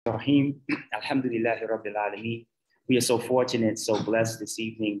Rahim, Alhamdulillahi Rabbil Alameen. We are so fortunate, so blessed this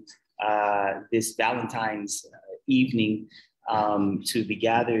evening, this Valentine's evening, to be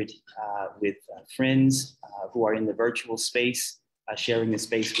gathered with friends who are in the virtual space, sharing the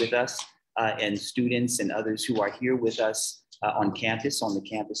space with us, and students and others who are here with us on the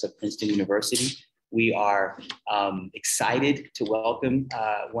campus of Princeton University. We are excited to welcome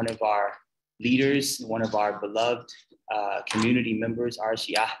one of our leaders, one of our beloved community members,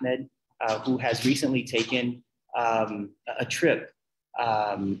 Arshe Ahmed, who has recently taken a trip,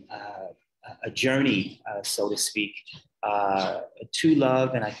 a journey, so to speak, to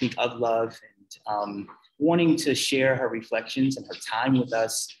love, and I think of love, and wanting to share her reflections and her time with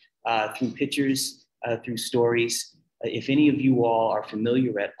us through pictures, through stories. If any of you all are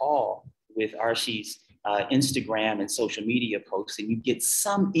familiar at all with Arshe's Instagram and social media posts, and you get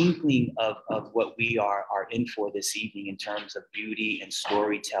some inkling of what we are in for this evening in terms of beauty and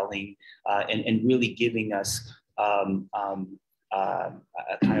storytelling, and really giving us a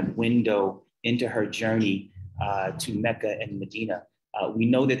kind of window into her journey to Mecca and Madina. We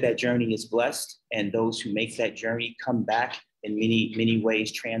know that that journey is blessed, and those who make that journey come back in many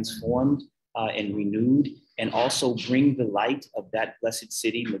ways transformed and renewed, and also bring the light of that blessed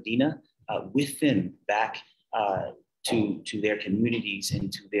city, Medina, with them back to their communities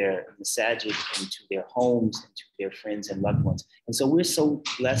and to their masajid and to their homes and to their friends and loved ones. And so we're so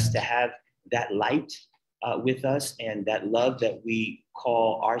blessed to have that light with us, and that love that we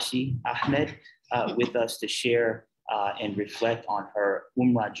call Arshe Ahmed with us to share and reflect on her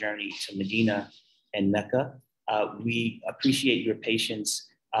Umrah journey to Medina and Mecca. We appreciate your patience.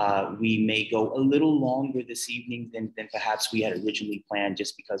 We may go a little longer this evening than perhaps we had originally planned,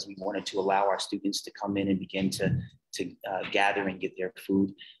 just because we wanted to allow our students to come in and begin to gather and get their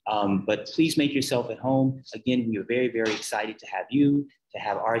food. But please make yourself at home. Again, we are very, very excited to have you, to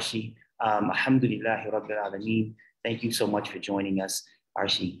have Arshe. Alhamdulillahi Rabbil Alameen. Thank you so much for joining us,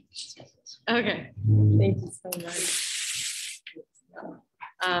 Arshe. Okay, thank you so much.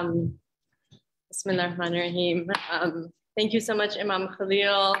 Bismillahirrahmanirrahim. Thank you so much, Imam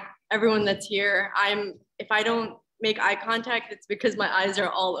Khalil, everyone that's here. If I don't make eye contact, it's because my eyes are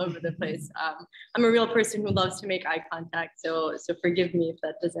all over the place. I'm a real person who loves to make eye contact, so forgive me if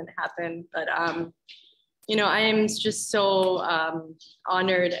that doesn't happen. But you know, I am just so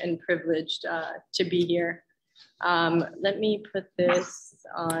honored and privileged to be here. Let me put this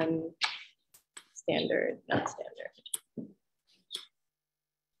on standard, not standard.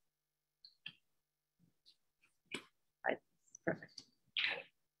 Perfect.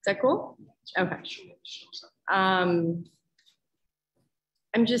 Is that cool? Okay. I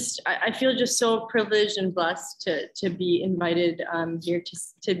feel just so privileged and blessed to be invited here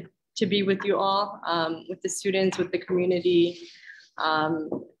to be with you all, with the students, with the community.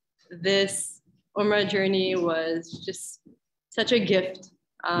 This Umrah journey was just such a gift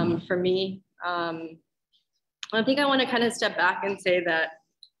for me. I think I want to kind of step back and say that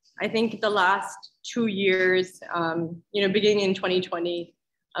I think the last 2 years, you know, beginning in 2020,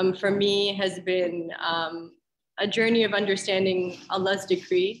 for me has been a journey of understanding Allah's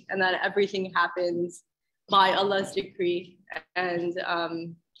decree, and that everything happens by Allah's decree. And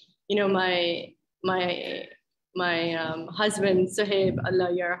you know, my husband Suhaib,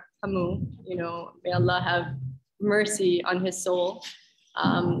 Allah yarhamu, you know, may Allah have mercy on his soul.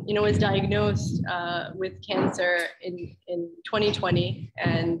 You know, was diagnosed with cancer in 2020,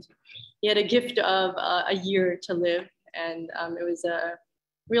 and he had a gift of a year to live, and it was a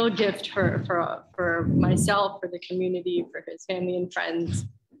real gift for myself, for the community, for his family and friends.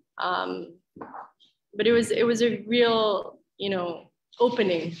 But it was a real, you know,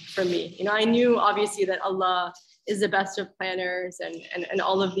 opening for me. You know, I knew obviously that Allah is the best of planners and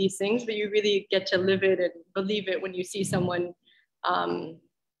all of these things, but you really get to live it and believe it when you see someone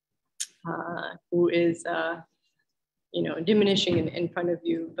who is, you know, diminishing in front of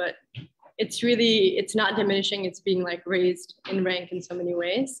you. But it's not diminishing, it's being like raised in rank in so many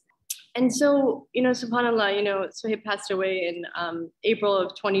ways. And so, you know, subhanAllah, you know, so he passed away in April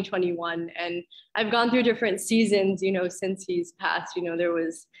of 2021. And I've gone through different seasons, you know, since he's passed. You know, it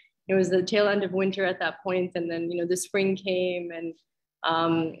was the tail end of winter at that point, and then, you know, the spring came, and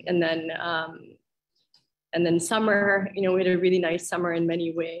then summer, you know, we had a really nice summer in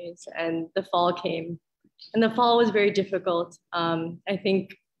many ways, and the fall came, and the fall was very difficult. I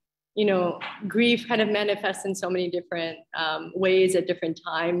think, you know, grief kind of manifests in so many different ways at different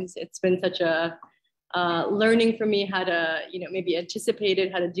times. It's been such a learning for me how to, you know, maybe anticipate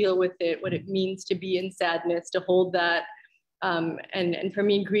it, how to deal with it, what it means to be in sadness, to hold that. And for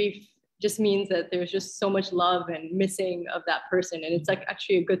me, grief just means that there's just so much love and missing of that person. And it's like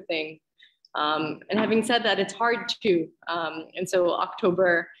actually a good thing. And having said that, it's hard too. And so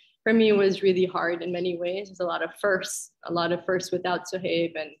October for me was really hard in many ways. There's a lot of firsts without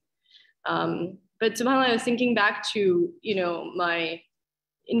Suhaib. And but subhanAllah, I was thinking back to, you know, my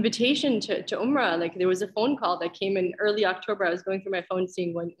invitation to Umrah. Like there was a phone call that came in early October. I was going through my phone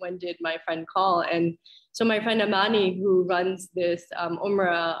seeing when did my friend call. And so my friend Amani, who runs this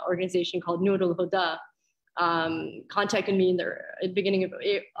Umrah organization called Nurul Huda, contacted me in the beginning of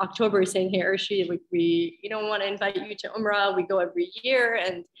October saying, hey, Arshe, we want to invite you to Umrah. We go every year.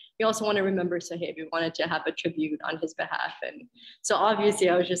 And we also want to remember Suhaib. We wanted to have a tribute on his behalf. And so obviously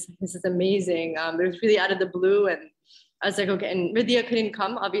I was just, this is amazing. It was really out of the blue. And I was like, okay, and Ridhia couldn't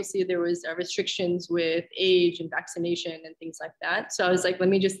come. Obviously there was restrictions with age and vaccination and things like that. So I was like, let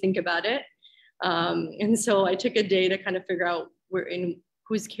me just think about it. And so I took a day to kind of figure out in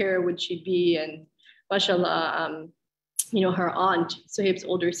whose care would she be. And mashallah, you know, her aunt, Suhaib's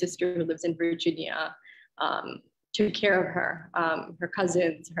older sister who lives in Virginia, took care of her, her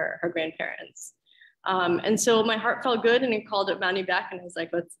cousins, her grandparents. And so my heart felt good, and I called up Manny back and I was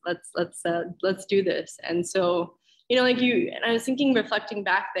like, let's do this. And so, you know, and I was thinking, reflecting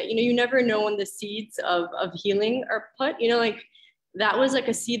back that, you know, you never know when the seeds of healing are put, you know, like that was like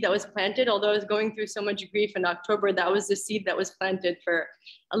a seed that was planted. Although I was going through so much grief in October, that was the seed that was planted for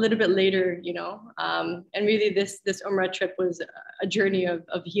a little bit later, you know. And really this Umrah trip was a journey of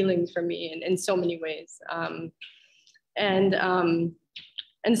healing for me in so many ways. And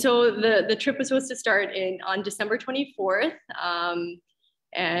so the trip was supposed to start on December 24th.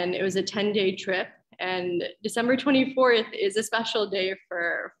 And it was a 10-day trip. And December 24th is a special day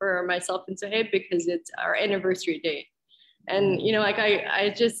for myself and Suhaib because it's our anniversary date. And, you know, like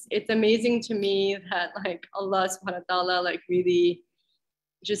I just, it's amazing to me that like Allah subhanahu wa ta'ala, like really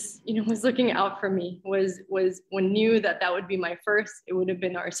just, you know, was looking out for me, was knew that would be my first. It would have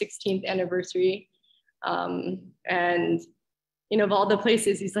been our 16th anniversary. And, you know, of all the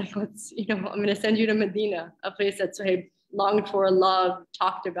places, he's like, you know, I'm going to send you to Medina, a place that Suhaib longed for, loved,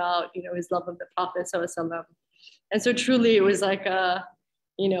 talked about, you know, his love of the Prophet ﷺ. And so truly it was like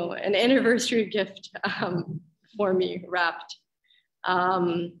you know, an anniversary gift for me, wrapped.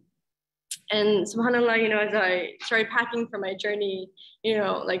 And subhanAllah, you know, as I started packing for my journey, you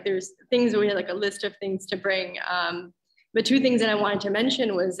know, like there's things, we had like a list of things to bring. But two things that I wanted to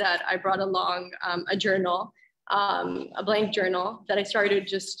mention was that I brought along a journal, a blank journal that I started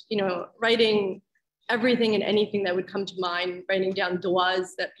just, you know, writing everything and anything that would come to mind, writing down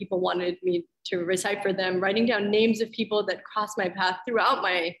du'as that people wanted me to recite for them, writing down names of people that crossed my path throughout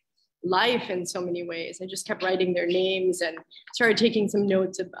my life in so many ways. I just kept writing their names and started taking some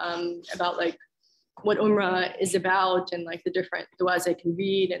notes about like what Umrah is about and like the different du'as I can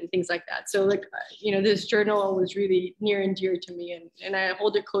read and things like that. So like, you know, this journal was really near and dear to me, and I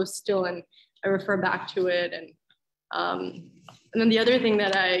hold it close still and I refer back to it. And then the other thing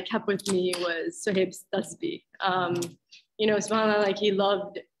that I kept with me was Suhaib's tasbih. You know, subhanAllah, like he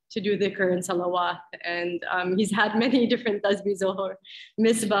loved to do dhikr and salawat. And he's had many different tasbih, zohor,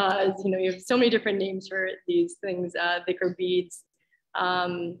 misbahs, you know, you have so many different names for these things, dhikr beads.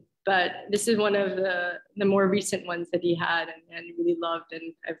 But this is one of the more recent ones that he had and really loved,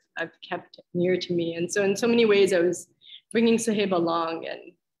 and I've kept near to me. And so in so many ways I was bringing Suhaib along,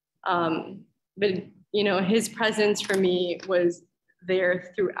 and but you know, his presence for me was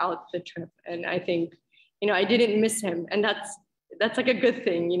there throughout the trip. And I think, you know, I didn't miss him. And that's like a good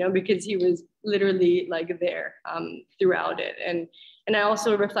thing, you know, because he was literally like there throughout it. And I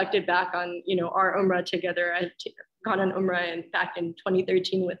also reflected back on, you know, our Umrah together. I'd gone on Umrah back in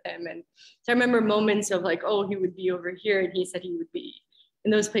 2013 with him. And so I remember moments of like, oh, he would be over here. And he said he would be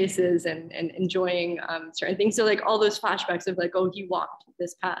in those places and enjoying certain things. So like all those flashbacks of like, oh, he walked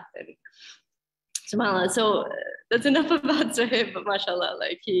this path. And subhanAllah. So that's enough about Suhaib, but mashallah,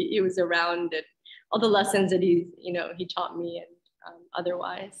 like he was around, and all the lessons that he taught me and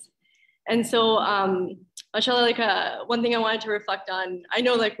otherwise. And so mashallah, like one thing I wanted to reflect on, I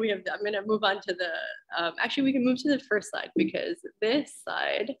know like I'm gonna move on to the, actually we can move to the first slide, because this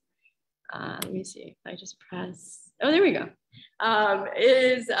slide, let me see if I just press, oh, there we go.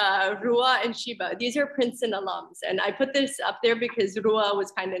 Is Ruwa and Shiba. These are Princeton alums. And I put this up there because Ruwa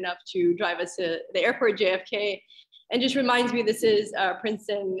was kind enough to drive us to the airport, JFK, and just reminds me this is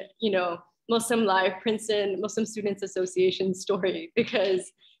Princeton, you know, Muslim Life, Princeton Muslim Students Association story,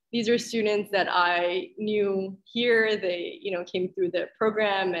 because these are students that I knew here. They, you know, came through the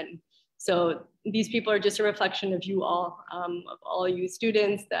program. And so these people are just a reflection of you all, of all you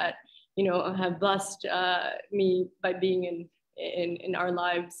students that, you know, have blessed me by being in our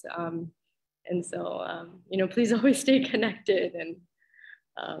lives. And so, you know, please always stay connected. And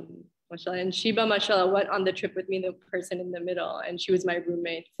mashallah, and Shiba, mashallah, went on the trip with me, the person in the middle, and she was my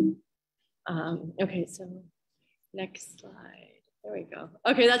roommate. Okay, so next slide. There we go.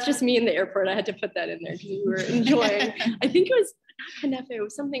 Okay, that's just me in the airport. I had to put that in there because we were enjoying. I think it was not Kanefe, it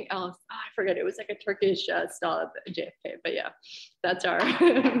was something else. Oh, I forget. It was like a Turkish stall at the JFK. But yeah, that's our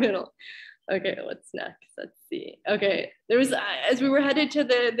middle. Okay, what's next? Let's see. Okay, there was, as we were headed to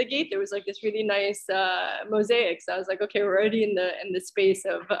the gate, there was like this really nice mosaic. So I was like, okay, we're already in the space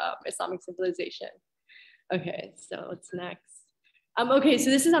of Islamic civilization. Okay, so what's next? Okay, so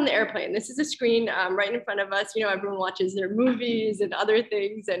this is on the airplane. This is a screen right in front of us. You know, everyone watches their movies and other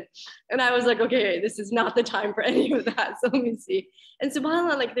things. And I was like, okay, this is not the time for any of that. So let me see. And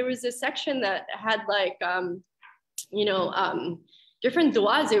subhanAllah, like there was this section that had like, you know, different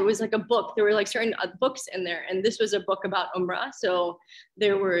du'as. It was like a book. There were like certain books in there. And this was a book about Umrah. So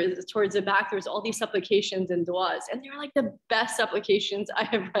there was, towards the back, there was all these supplications and du'as. And they were like the best supplications I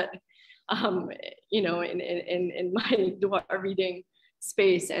have read. You know, in my dua reading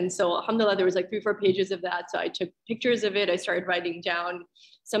space. And so alhamdulillah, there was like 3 or 4 pages of that. So I took pictures of it. I started writing down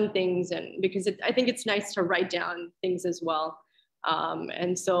some things, and because I think it's nice to write down things as well.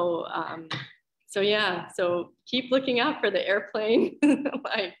 And so, so yeah, so keep looking out for the airplane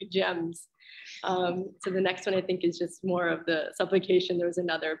like gems. So the next one I think is just more of the supplication. There was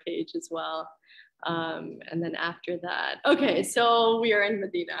another page as well. And then after that, okay, so we are in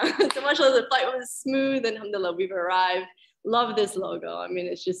Medina. So mashallah, the flight was smooth, and alhamdulillah, we've arrived. Love this logo. I mean,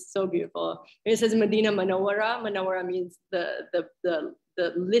 it's just so beautiful. It says Medina Manawwara. Manawwara means the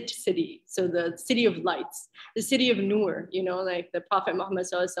lit city. So the city of lights, the city of Nur, you know, like the Prophet Muhammad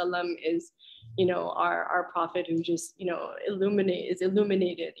SAW is, you know, our prophet who just, you know, is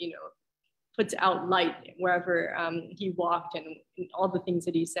illuminated, you know, puts out light wherever he walked, and all the things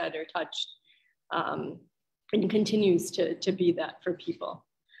that he said or touched. And continues to be that for people.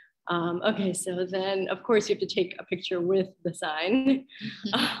 Okay, so then of course you have to take a picture with the sign.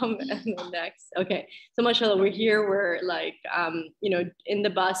 And then next, okay, so mashallah, we're here, we're like, you know, in the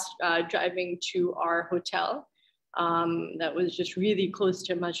bus driving to our hotel that was just really close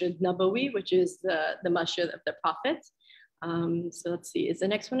to Masjid Nabawi, which is the masjid of the Prophet. So let's see, is the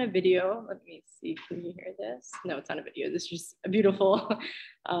next one a video? Let me see, can you hear this? No, it's not a video. This is just a beautiful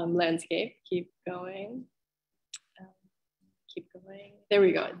landscape. Keep going. Keep going. There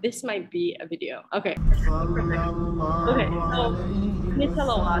we go. This might be a video. Okay. Perfect. Okay, so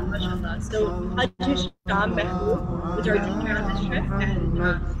salawat, mashallah. So Hajj Sham Mehboob was our teacher on this trip, and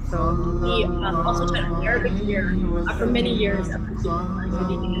he also taught Arabic here for many years at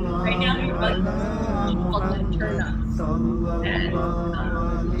Princeton University. Right now, he's called the Turna. And I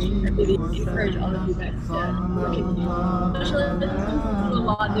really encourage all of you guys to look into it.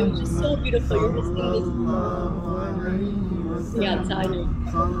 Mashallah, it was just so beautiful. You're just in this see outside you.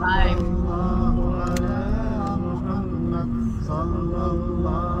 Bye.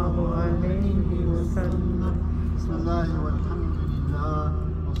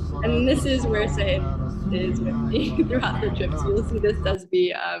 And this is where Said is with me throughout the trip. So you'll see this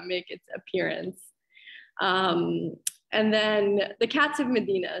Tasbih make its appearance. And then the cats of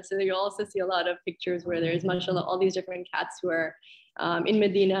Medina. So you'll also see a lot of pictures where there's, mashallah, all these different cats who are in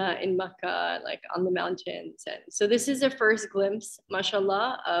Medina, in Mecca, like on the mountains. And so this is a first glimpse,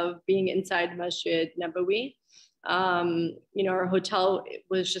 mashallah, of being inside Masjid Nabawi. You know, our hotel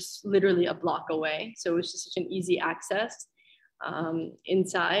was just literally a block away. So it was just such an easy access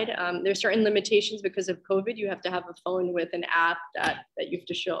inside. There's certain limitations because of COVID. You have to have a phone with an app that you have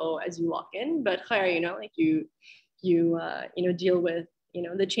to show as you walk in. But khair, you know, like you know, deal with, you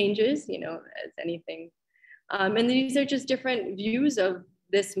know, the changes, you know, as anything. And these are just different views of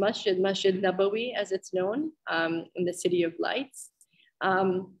this masjid, Masjid Nabawi, as it's known, in the City of Lights.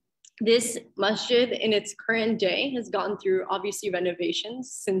 This masjid in its current day has gone through obviously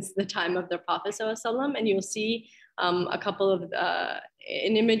renovations since the time of the Prophet ﷺ, and you'll see a couple of,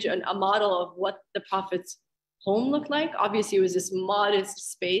 an image, a model of what the Prophet's home looked like. Obviously it was this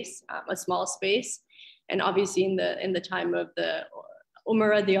modest space, a small space. And obviously in the time of the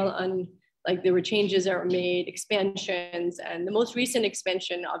Umrah, like there were changes that were made, expansions, and the most recent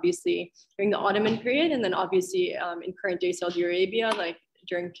expansion, obviously during the Ottoman period, and then obviously in current day Saudi Arabia, like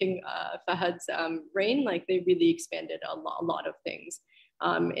during King Fahad's reign, like they really expanded a lot of things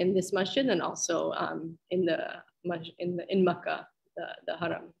in this masjid, and also in Makkah, the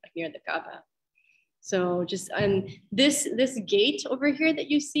Haram, like near the Kaaba. So just, and this gate over here that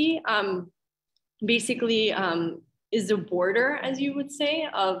you see, basically is the border, as you would say,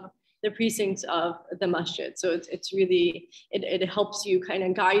 of the precincts of the masjid. So it's really, it helps you, kind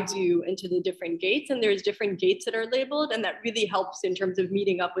of guides you into the different gates, and there's different gates that are labeled, and that really helps in terms of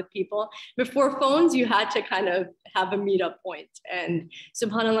meeting up with people. Before phones, you had to kind of have a meetup point, and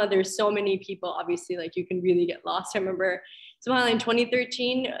subhanAllah, there's so many people, obviously, like you can really get lost. I remember, subhanAllah, in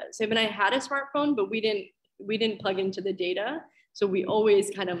 2013, Saib and I had a smartphone, but we didn't plug into the data. So we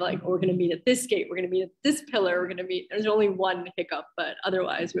always kind of like, oh, we're going to meet at this gate, we're going to meet at this pillar, we're going to meet, there's only one hiccup, but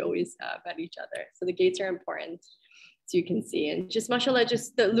otherwise we always met each other. So the gates are important, so you can see, and just mashallah,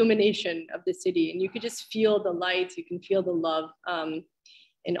 just the illumination of the city, and you could just feel the lights, you can feel the love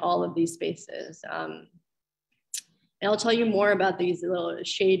in all of these spaces. And I'll tell you more about these little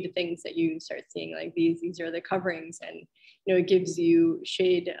shade things that you start seeing, like these are the coverings, and you know, it gives you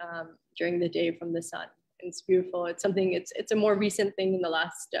shade during the day from the sun. It's beautiful. It's something, it's a more recent thing in the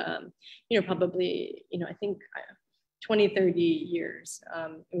last, you know, probably, you know, I think 20, 30 years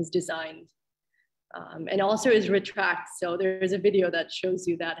it was designed. And also is retracts. So there's a video that shows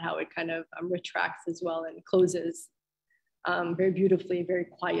you that, how it kind of retracts as well and closes very beautifully, very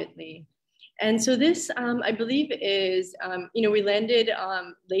quietly. And so this, I believe is, you know, we landed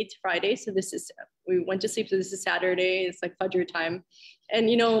late Friday. So this is, we went to sleep. So this is Saturday. It's like Fajr time. And,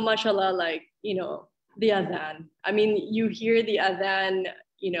 you know, mashallah, like, you know, the adhan. I mean, you hear the adhan,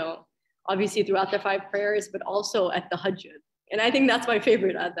 you know, obviously throughout the 5 prayers, but also at the tahajjud. And I think that's my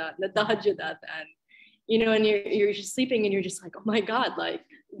favorite adhan, the tahajjud adhan. You know, and you're just sleeping and you're just like, oh my God, like,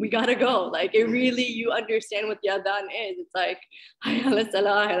 we gotta go. Like, it really, you understand what the adhan is. It's like,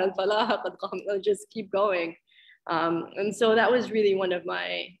 just keep going. And so that was really one of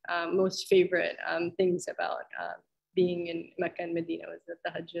my most favorite things about being in Mecca and Madina, was the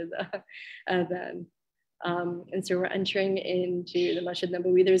tahajjud adhan. And so we're entering into the Masjid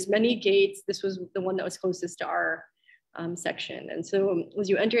Nabawi. There's many gates. This was the one that was closest to our section. And so as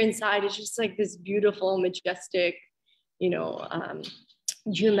you enter inside, it's just like this beautiful, majestic, you know,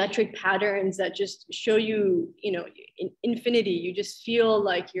 geometric patterns that just show you, you know, in infinity. You just feel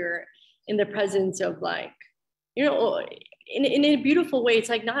like you're in the presence of, like, you know, in a beautiful way. It's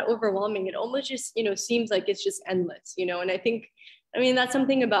like not overwhelming. It almost just, you know, seems like it's just endless, you know. And I think, I mean, that's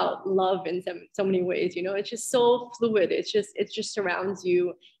something about love in so many ways, you know. It's just so fluid. It just surrounds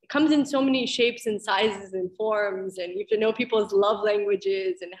you. It comes in so many shapes and sizes and forms, and you have to know people's love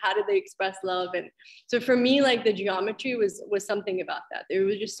languages and how do they express love. And so for me, like, the geometry was something about that. There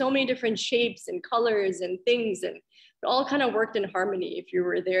was just so many different shapes and colors and things, and it all kind of worked in harmony if you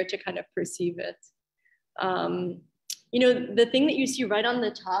were there to kind of perceive it. You know, the thing that you see right on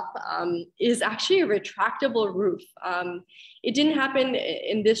the top is actually a retractable roof. It didn't happen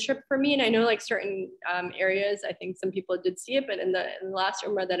in this trip for me. And I know, like, certain areas, I think some people did see it, but in the last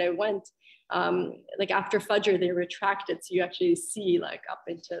Umrah that I went, like after Fajr, they retracted. So you actually see, like, up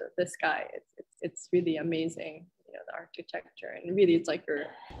into the sky. It's really amazing, you know, the architecture. And really, it's like you're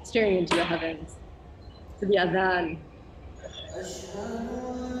staring into the heavens. So the adhan.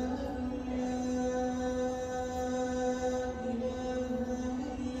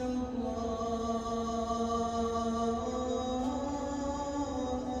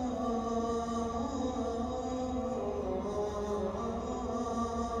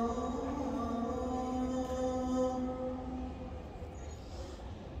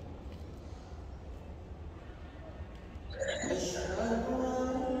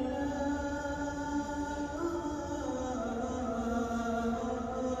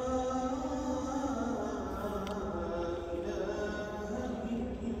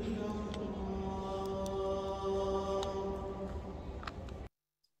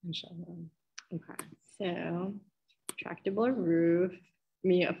 Okay, so retractable roof,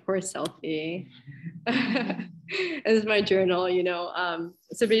 me, of course, selfie. This is my journal, you know.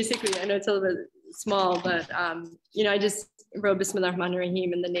 So basically, I know it's a little bit small, but you know, I just wrote Bismillah ar-Rahman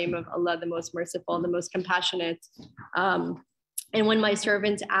ar-Rahim, in the name of Allah, the most merciful, the most compassionate. And when my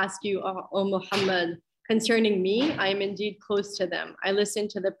servants ask you, O Muhammad, concerning me, I am indeed close to them. I listen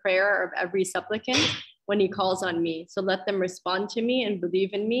to the prayer of every supplicant when he calls on me. So let them respond to me and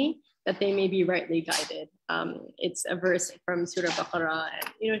believe in me, that they may be rightly guided. It's a verse from Surah Baqarah.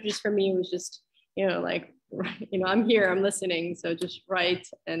 And, you know, just for me, it was just, you know, like, you know, I'm here, I'm listening. So just write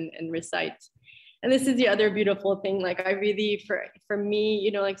and recite. And this is the other beautiful thing. Like, I really, for me,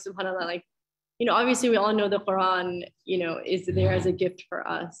 you know, like, subhanAllah, like, you know, obviously we all know the Quran, you know, is there as a gift for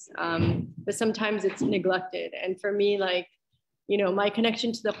us. But sometimes it's neglected. And for me, like, you know, my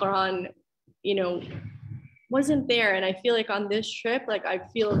connection to the Quran, you know, wasn't there. And I feel like on this trip, like, I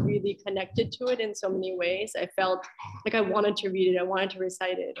feel really connected to it in so many ways. I felt like I wanted to read it. I wanted to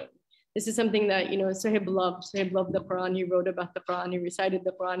recite it. this is something that, you know, Sahib loved. Sahib loved the Quran. He wrote about the Quran. He recited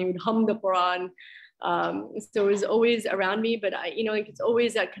the Quran. He would hum the Quran. So it was always around me, but you know, like it's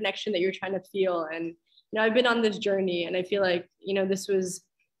always that connection that you're trying to feel. And, you know, I've been on this journey, and I feel like, you know, this was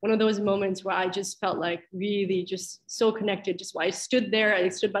one of those moments where I just felt like really just so connected. Just why I stood there, I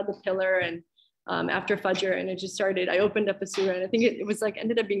stood by the pillar, and after Fajr, and it just started, I opened up a surah, and I think it was like,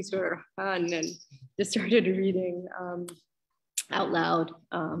 ended up being Surah Rahman, and just started reading out loud.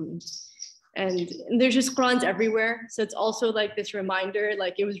 And there's just Qurans everywhere. So it's also like this reminder,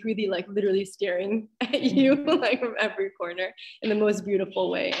 like it was really like literally staring at you like from every corner in the most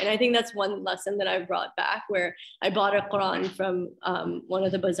beautiful way. And I think that's one lesson that I brought back, where I bought a Quran from one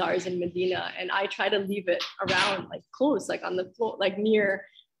of the bazaars in Medina, and I try to leave it around like close, like on the floor, like near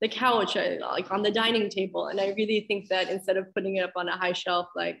the couch, like on the dining table. And I really think that instead of putting it up on a high shelf,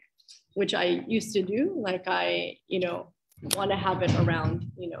 like, which I used to do, like I, you know, want to have it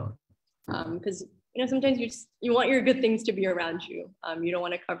around, you know, because, you know, sometimes you want your good things to be around you. You don't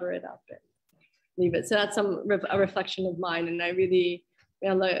want to cover it up and leave it. So that's a reflection of mine. And I really,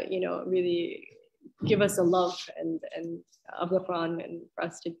 you know, really give us a love and of the Quran, and for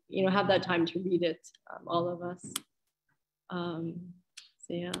us to, you know, have that time to read it, all of us.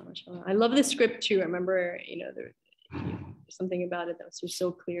 So yeah, mashallah. I love the script too. I remember, you know, there's something about it that was just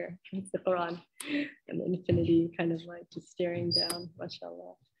so clear. It's the Quran and the infinity kind of like just staring down,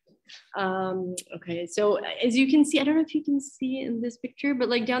 mashallah. Okay, so as you can see, I don't know if you can see in this picture, but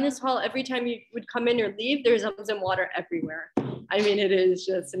like down this hall, every time you would come in or leave, there's some water everywhere. I mean, it is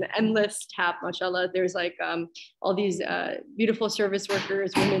just an endless tap, mashallah. There's like all these beautiful service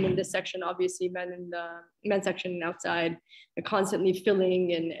workers, women in this section, obviously men in the men's section and outside, they're constantly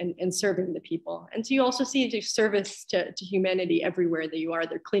filling and serving the people. And so you also see the service to humanity everywhere that you are.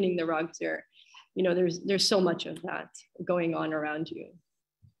 They're cleaning the rugs there. You know, there's so much of that going on around you.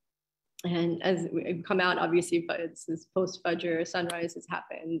 And as we come out, obviously, but it's this post-Fajr, sunrise has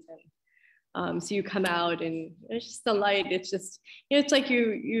happened. And so you come out, and it's just the light. It's just, you know, it's like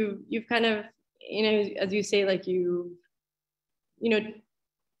you've kind of, you know, as you say, like you know,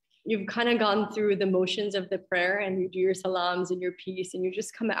 you've kind of gone through the motions of the prayer, and you do your salams and your peace, and you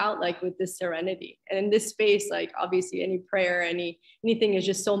just come out like with this serenity. And in this space, like obviously any prayer, anything is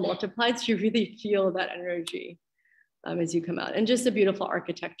just so multiplied. So you really feel that energy. As you come out, and just a beautiful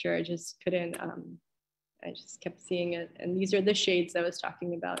architecture. I just couldn't, I just kept seeing it. And these are the shades I was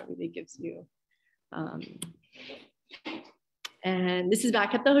talking about. It really gives you, and this is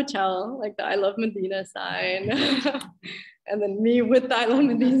back at the hotel, like the I Love Medina sign. And then me with the I Love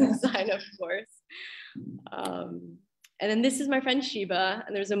Medina sign, of course. And then this is my friend Shiba.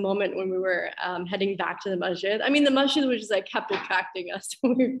 And there was a moment when we were heading back to the masjid. I mean, the masjid was just like kept attracting us.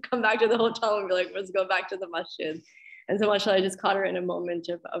 We come back to the hotel and we're like, let's go back to the masjid. And so mashallah, I just caught her in a moment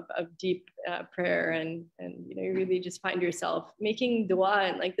of deep prayer, and you know, you really just find yourself making dua,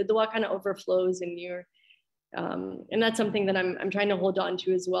 and like the dua kind of overflows in your, and that's something that I'm trying to hold on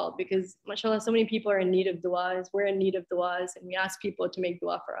to as well, because mashallah, so many people are in need of duas. We're in need of duas, and we ask people to make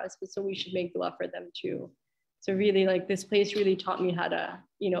dua for us, but so we should make dua for them too. So really, like this place really taught me how to,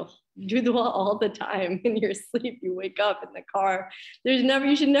 you know, do dua all the time. In your sleep, you wake up in the car.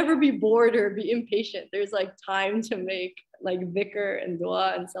 You should never be bored or be impatient. There's like time to make like dhikr and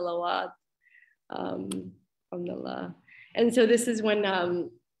dua and salawat. Alhamdulillah. And so this is when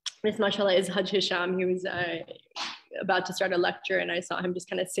this mashallah is Hajj Hisham. He was about to start a lecture, and I saw him just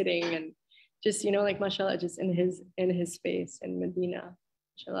kind of sitting and just, you know, like mashallah, just in his space in Medina.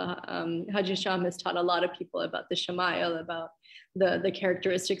 Hajj Hisham has taught a lot of people about the Shama'il, about the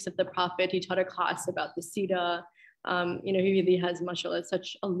characteristics of the Prophet. He taught a class about the Sira. You know, he really has, mashallah,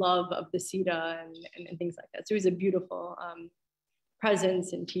 such a love of the Sira and things like that. So he's a beautiful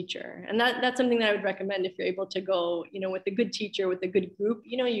presence and teacher. And that's something that I would recommend if you're able to go, you know, with a good teacher, with a good group.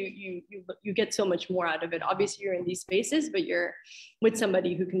 You know, you get so much more out of it. Obviously, you're in these spaces, but you're with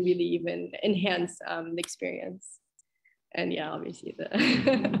somebody who can really even enhance the experience. And yeah, obviously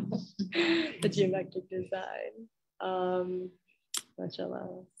the geometric design,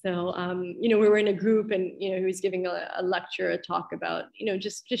 mashallah. So, you know, we were in a group, and, you know, he was giving a lecture, a talk about, you know,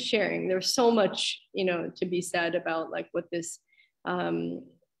 just sharing. There's so much, you know, to be said about like what this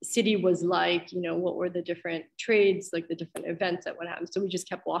city was like, you know, what were the different trades, like the different events that would happen. So we just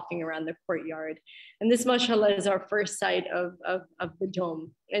kept walking around the courtyard. And this, mashallah, is our first sight of the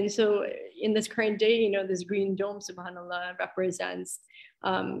dome. And so in this current day, you know, this green dome, subhanAllah, represents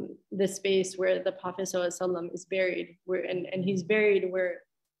the space where the Prophet ﷺ is buried, and he's buried where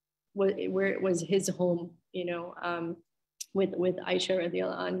it was his home, you know, with Aisha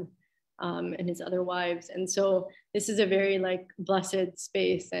radiallahu anha. and his other wives. And so this is a very like blessed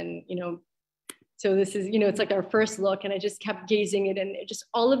space. And, so this is, it's like our first look, and I just kept gazing it, and it just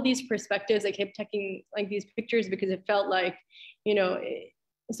all of these perspectives, I kept taking like these pictures because it felt like,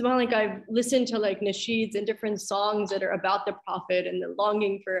 it's about like I've listened to like nasheeds and different songs that are about the Prophet and the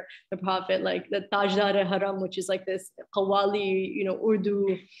longing for the Prophet, like the Tajdar-e-Haram, which is like this Qawwali,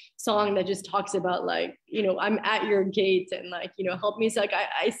 Urdu song that just talks about like, I'm at your gate and like, help me. So like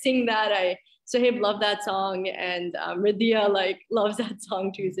I sing that. Suhaib loved that song, and Ridhia like loves that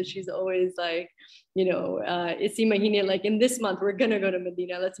song too. So she's always like, Isi mahine, like in this month, we're gonna go to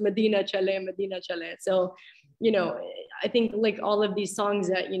Medina. Let's Medina chale, Medina chale. So, I think like all of these songs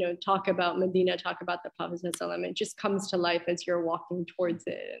that, talk about Medina, talk about the Prophet, it just comes to life as you're walking towards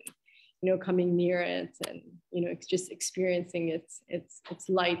it and, coming near it and, it's just experiencing its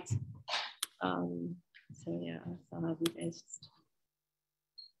light. So yeah, it's just.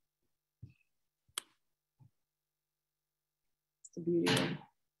 The beauty of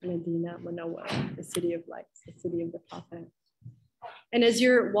Medina Munawwara, the city of lights, the city of the Prophet. And as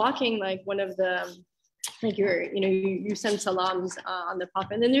you're walking, like one of the, like you send salams on the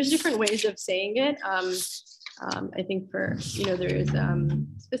Prophet, and then there's different ways of saying it. I think for, there's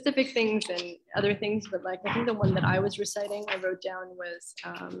specific things and other things, but like, I think the one that I was reciting, I wrote down was,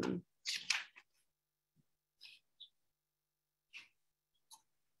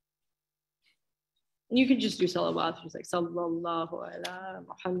 you can just do salawat, just like sallallahu ala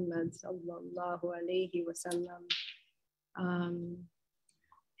Muhammad sallallahu alayhi wa sallam.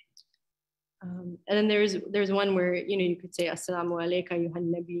 And then there's one where, you could say assalamu alayka ayyuhan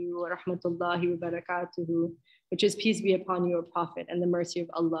nabiyyu wa rahmatullahi wa barakatuhu, which is peace be upon you, O Prophet, and the mercy of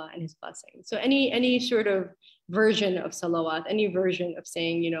Allah and his blessings. So any sort of version of salawat, any version of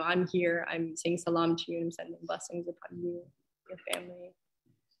saying, I'm here, I'm saying salam to you, I'm sending blessings upon you, your family.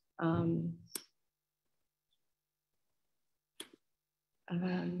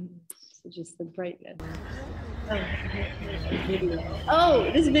 So just the brightness. Oh,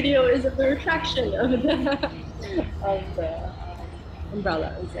 this video is of the retraction of the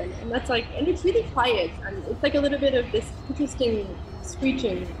umbrellas, and that's like, and it's really quiet. And it's like a little bit of this interesting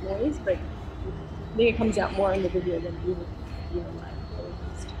screeching noise, but I think it comes out more in the video than even live.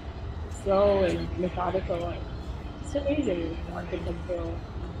 Just slow and methodical. It's amazing, the architectural.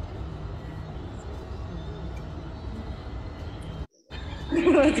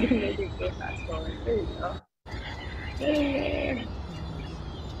 Let's make it go fast forward. There you go. There.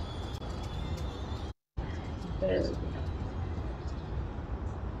 There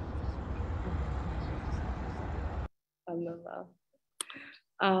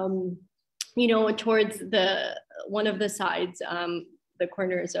we go. Towards one of the sides, the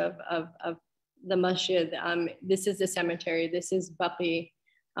corners of the masjid, this is the cemetery. This is Baqi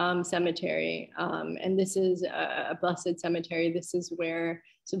cemetery, and this is a blessed cemetery. This is where,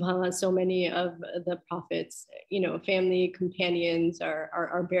 subhanAllah, so many of the Prophet's, family companions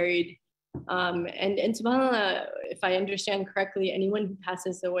are buried. And subhanAllah, if I understand correctly, anyone who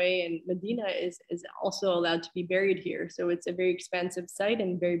passes away in Medina is also allowed to be buried here. So it's a very expansive site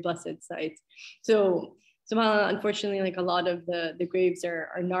and very blessed site. So subhanAllah, unfortunately, like a lot of the graves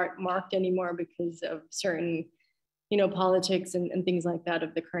are not marked anymore because of certain politics and things like that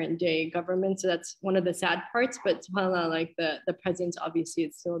of the current day government. So that's one of the sad parts, but subhanAllah, like the presence, obviously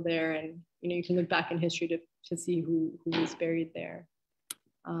it's still there. And, you can look back in history to see who was buried there.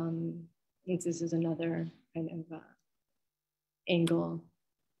 This is another kind of angle.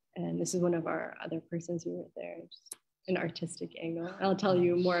 And this is one of our other persons who were there, just an artistic angle. I'll tell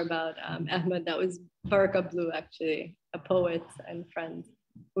you more about Ahmed. That was Baraka Blue, actually, a poet and friend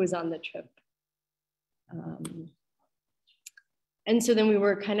who was on the trip. And so then we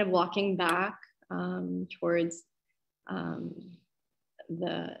were kind of walking back towards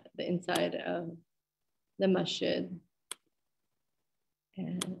the inside of the masjid.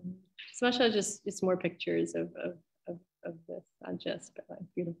 And mashallah, just more pictures of this, not just, but like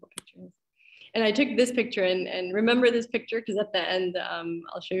beautiful pictures. And I took this picture and remember this picture because at the end,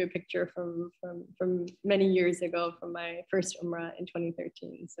 I'll show you a picture from many years ago from my first Umrah in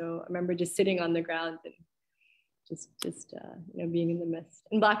 2013. So I remember just sitting on the ground and just being in the mist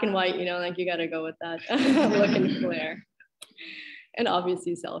in black and white, like you got to go with that look and flare. And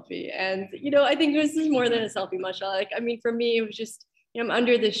obviously selfie. And, I think this is more than a selfie, mashallah. Like, I mean, for me, it was just, I'm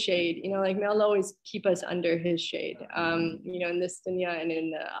under the shade, like may Allah always keep us under his shade, in this dunya and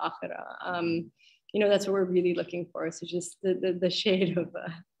in the akhirah. That's what we're really looking for. So just the shade of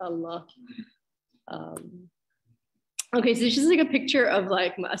Allah. Okay, so this is like a picture of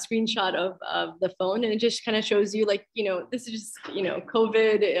like a screenshot of the phone, and it just kind of shows you like, this is just,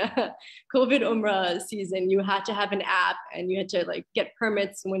 COVID, COVID Umrah season. You had to have an app and you had to like get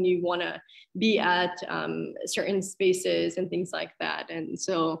permits when you want to be at certain spaces and things like that. And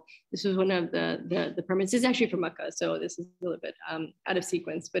so this was one of the permits. This is actually from Mecca, so this is a little bit out of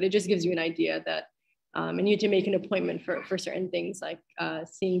sequence, but it just gives you an idea that and you had to make an appointment for certain things like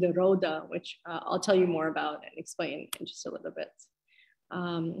seeing the Roda, which I'll tell you more about and explain in just a little bit.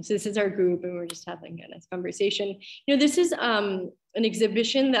 So this is our group and we're just having a nice conversation. This is an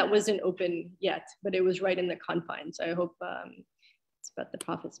exhibition that wasn't open yet, but it was right in the confines. So I hope it's about the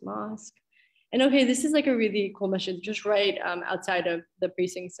Prophet's Mosque. And okay, this is like a really cool masjid, just right outside of the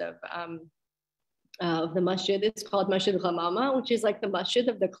precincts of the masjid. It's called Masjid Ghamama, which is like the masjid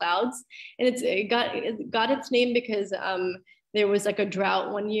of the clouds. And it got its name because there was like a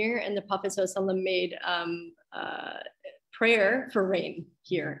drought one year and the Prophet ﷺ made prayer for rain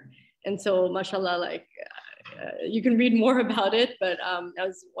here. And so mashallah, like you can read more about it, but that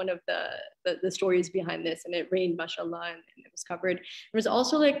was one of the stories behind this, and it rained mashallah and it was covered. There was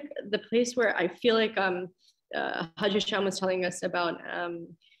also like the place where I feel like Hajj Sham was telling us about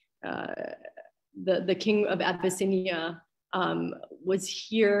the king of Abyssinia was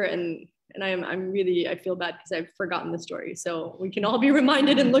here, and I feel bad because I've forgotten the story. So we can all be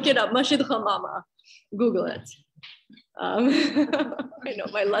reminded and look it up. Masjid Ghamama, Google it. I know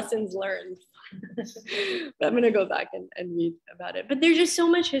my lessons learned, but I'm gonna go back and read about it. But there's just so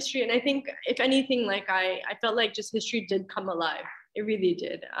much history, and I think if anything, like I felt like just history did come alive. It really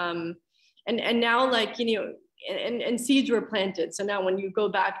did. And now like and seeds were planted. So now when you go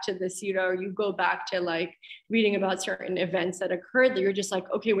back to the Sira, or you go back to like reading about certain events that occurred, you're just like,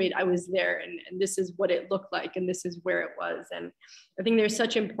 okay, wait, I was there, and this is what it looked like, and this is where it was. And I think there's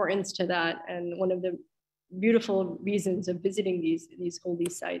such importance to that. And one of the beautiful reasons of visiting these holy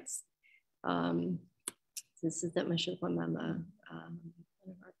sites. This is the Masjid Ghamama, one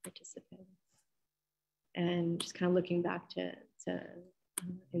of our participants. And just kind of looking back to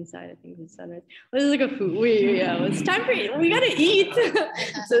inside, I think the sunrise. Well, this is like a food. It's time for we gotta eat.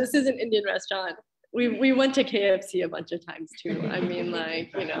 So this is an Indian restaurant. We went to KFC a bunch of times too. I mean,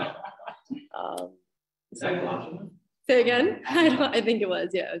 like so, say again. I think it was.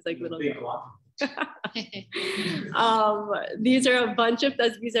 Yeah, it was like little. These are a bunch of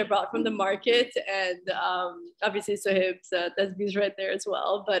tasbihs I brought from the market, and obviously Sohaib's tasbihs right there as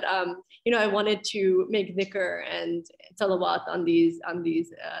well. But I wanted to make dhikr and salawat on these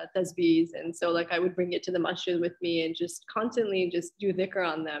tasbihs, and so like I would bring it to the masjid with me and just constantly just do dhikr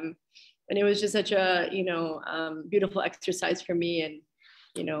on them. And it was just such a beautiful exercise for me, and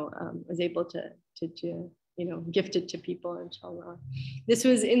was able to gift it to people, inshallah. This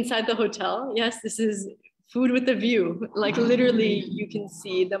was inside the hotel. Yes, this is food with a view. Like literally you can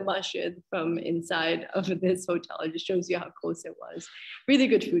see the masjid from inside of this hotel. It just shows you how close it was. Really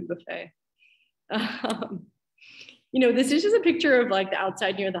good food buffet. This is just a picture of like the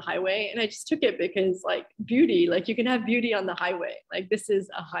outside near the highway. And I just took it because like beauty, like you can have beauty on the highway. Like this is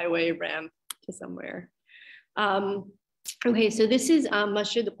a highway ramp to somewhere. Okay, so this is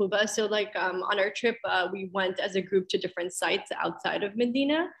Masjid Quba. So like on our trip, we went as a group to different sites outside of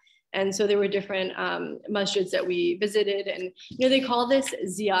Medina. And so there were different masjids that we visited, and they call this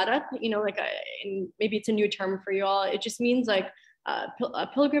ziyarat, maybe it's a new term for you all. It just means like a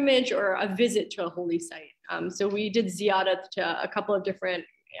pilgrimage or a visit to a holy site. So we did ziyarat to a couple of different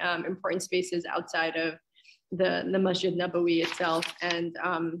important spaces outside of the Masjid Nabawi itself, and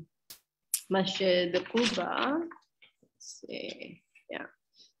Masjid Quba. Let's see, yeah,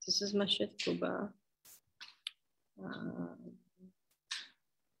 this is Masjid Quba.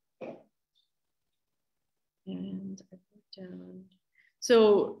 And I put down.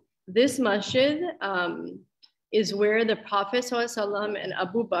 So this masjid is where the Prophet ﷺ and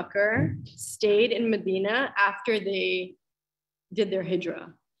Abu Bakr stayed in Medina after they did their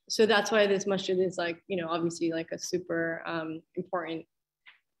hijrah. So that's why this masjid is like, obviously like a super important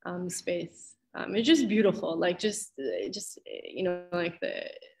space. It's just beautiful, like just like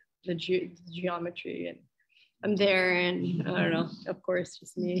the geometry, and I'm there, and I don't know, of course,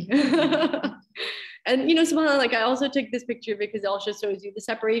 just me. And subhanAllah, like I also took this picture because it also shows you the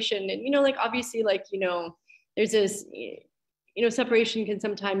separation, and like obviously like there's this separation can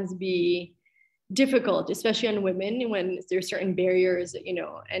sometimes be difficult, especially on women when there's certain barriers,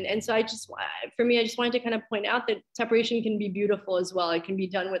 and so I just wanted to kind of point out that separation can be beautiful as well. It can be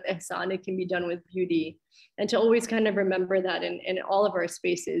done with ihsan, it can be done with beauty, and to always kind of remember that in all of our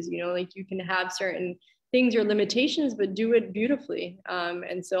spaces, like you can have certain things or limitations, but do it beautifully.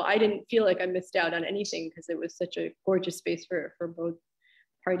 And so I didn't feel like I missed out on anything because it was such a gorgeous space for both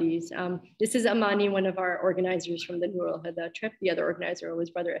parties. This is Amani, one of our organizers from the Nur al-Huda trip. The other organizer was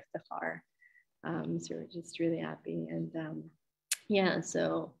Brother Iftikhar. So we're just really happy. And yeah,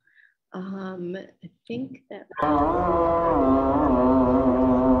 so I think that.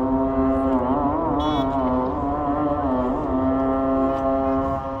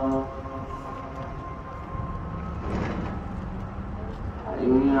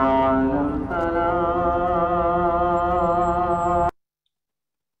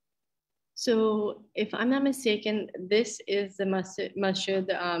 So if I'm not mistaken, this is the masjid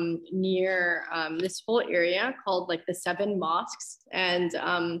near this whole area called like the 7 mosques. And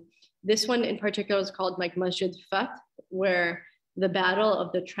this one in particular is called like Masjid Fath, where the Battle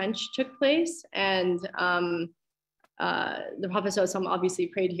of the Trench took place. And the Prophet ﷺ obviously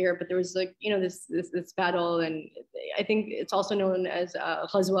prayed here, but there was like, you know, this battle, and I think it's also known as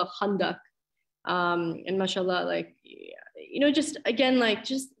Ghazwa Khandak. And mashallah, like, you know, just again, like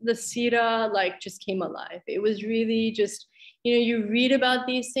just the seerah, like just came alive. It was really just, you know, you read about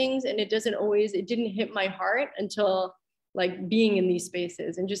these things and it didn't hit my heart until like being in these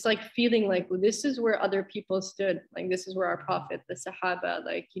spaces and just like feeling like, well, this is where other people stood. Like, this is where our Prophet, the Sahaba,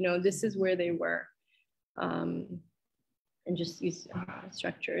 like, you know, this is where they were. And just these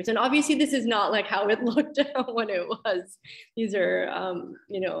structures. And obviously this is not like how it looked when it was. These are,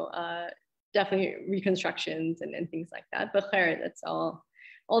 you know, definitely reconstructions and things like that. But khair, that's all.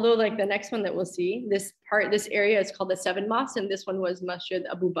 Although like the next one that we'll see, this area is called the 7 mosques, and this one was Masjid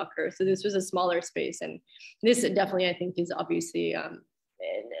Abu Bakr. So this was a smaller space. And this definitely, I think, is obviously,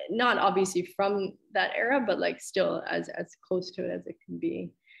 not obviously from that era, but like still as close to it as it can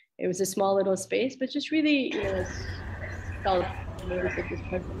be. It was a small little space, but just really, you know, felt notice of this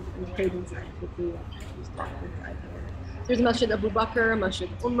presence and presence. There's Masjid Abu Bakr, Masjid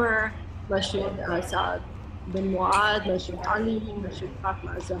Umar, Masjid Sa'ad bin Mu'ad, Masjid Ali, Masjid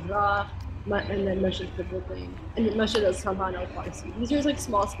Fatima Zahra, and then Masjid Qiblatain, and Masjid al-Salman al-Farsi. These are like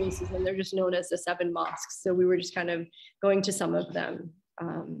small spaces, and they're just known as the 7 mosques. So we were just kind of going to some of them.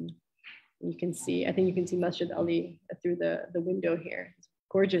 You can see, I think you can see Masjid Ali through the window here. It's a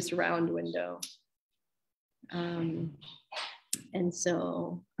gorgeous round window. And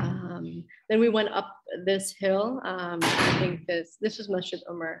so then we went up this hill. I think this was Masjid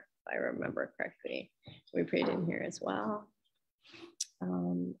Umar, if I remember correctly. We prayed in here as well.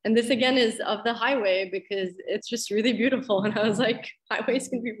 And this again is of the highway because it's just really beautiful. And I was like, highways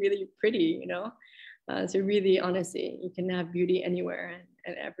can be really pretty, you know? So really, honestly, you can have beauty anywhere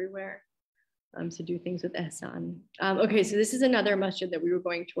and everywhere. So do things with ihsan. Okay, so this is another masjid that we were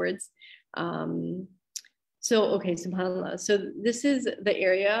going towards. So, okay, subhanAllah. So this is the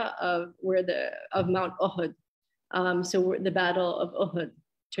area of Mount Uhud. So where the Battle of Uhud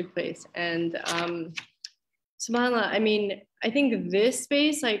took place. And subhanAllah, I mean, I think this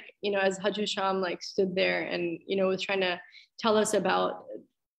space, like, you know, as Hajj Sham like stood there and, you know, was trying to tell us about,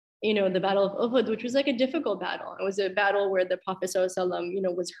 you know, the Battle of Uhud, which was like a difficult battle. It was a battle where the Prophet ﷺ, you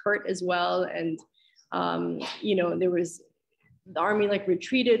know, was hurt as well. And, you know, the army like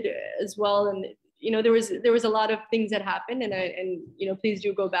retreated as well. And, you know, there was a lot of things that happened, and you know, please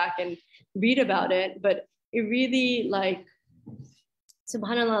do go back and read about it. But it really, like,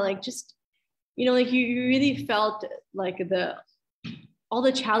 subhanAllah, like just, you know, like you really felt like all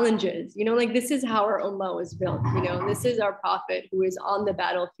the challenges, you know, like this is how our ummah was built, you know, this is our Prophet who is on the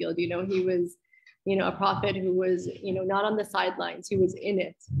battlefield, you know, he was, you know, a Prophet who was, you know, not on the sidelines, he was in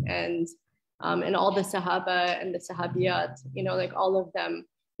it. And all the Sahaba and the Sahabiyat, you know, like all of them,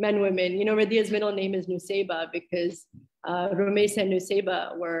 men, women, you know, Radia's middle name is Nusayba because Rumaysa and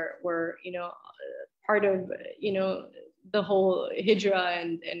Nusayba were, you know, part of, you know, the whole hijrah,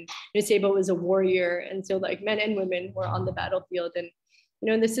 and Nusayba was a warrior. And so like men and women were on the battlefield. And,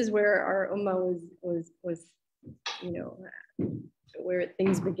 you know, this is where our ummah was, you know, where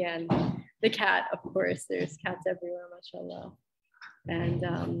things began. The cat, of course, there's cats everywhere, mashallah. And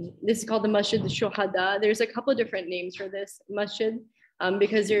this is called the Masjid al-Shuhada. There's a couple of different names for this masjid.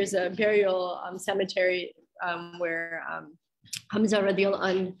 Because there's a burial cemetery where Hamza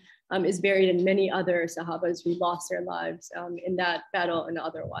radiallahu anh is buried, and many other Sahabas who lost their lives in that battle and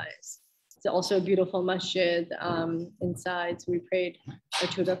otherwise. It's also a beautiful masjid inside. So we prayed our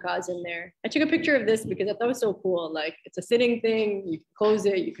 2 rakahs in there. I took a picture of this because I thought it was so cool. Like, it's a sitting thing, you can close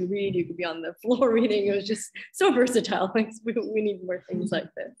it, you can read, you could be on the floor reading. It was just so versatile. Like, we need more things like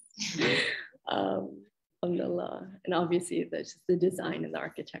this. Alhamdulillah. And obviously that's just the design and the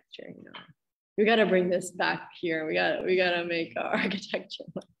architecture, you know. We gotta bring this back here. We gotta make our architecture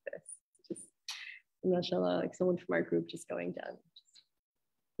like this. Just mashallah, like someone from our group just going down.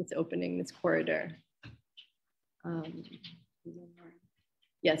 It's opening this corridor.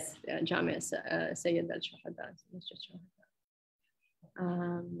 Yes, Jamia Sayyid al-Shuhada.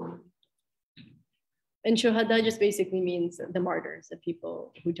 And Shuhada just basically means the martyrs, the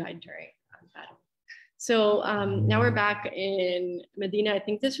people who died during battle. So now we're back in Medina. I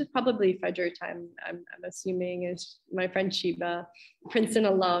think this was probably Fajr time, I'm assuming, is my friend Shiba, Princeton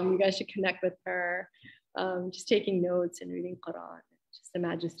alum. You guys should connect with her. Just taking notes and reading Quran, just the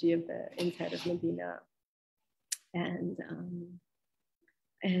majesty of the inside of Medina.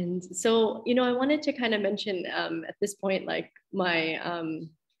 And so, you know, I wanted to kind of mention at this point, like my,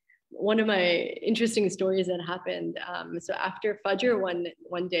 one of my interesting stories that happened. So after Fajr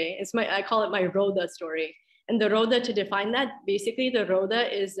one day, I call it my Roda story. And the Roda, to define that, basically the Roda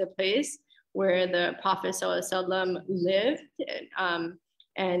is the place where the Prophet ﷺ lived.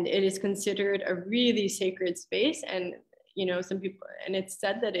 And it is considered a really sacred space. And, you know, some people, and it's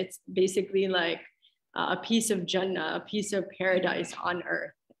said that it's basically like a piece of Jannah, a piece of paradise on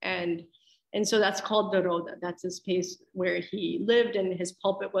earth. And so that's called the Roda. That's a space where he lived, and his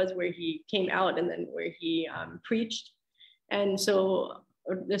pulpit was where he came out, and then where he preached. And so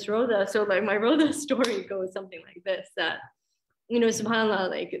this Roda, so like my Roda story goes something like this, that, you know, subhanAllah,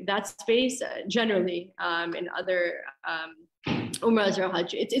 like that space generally in other Umrahs or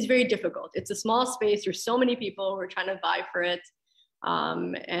Hajj, it's very difficult. It's a small space. There's so many people who are trying to vie for it.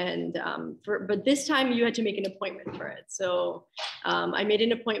 But this time you had to make an appointment for it. So I made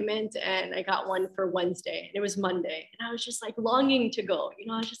an appointment and I got one for Wednesday, and it was Monday. And I was just like longing to go, you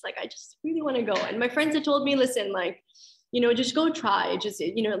know, I was just like, I just really want to go. And my friends had told me, listen, like, you know, just go try, just,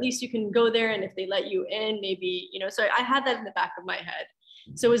 you know, at least you can go there. And if they let you in, maybe, you know, so I had that in the back of my head.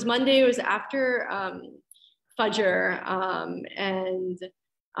 So it was Monday, it was after Fajr.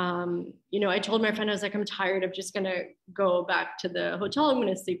 You know, I told my friend, I was like, I'm tired. I'm just gonna go back to the hotel. I'm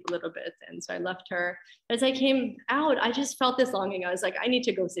gonna sleep a little bit. And so I left her. As I came out, I just felt this longing. I was like, I need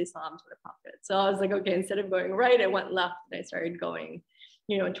to go say salam to the Prophet. So I was like, okay, instead of going right, I went left, and I started going,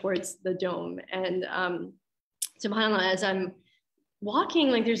 you know, towards the dome. And subhanAllah, as I'm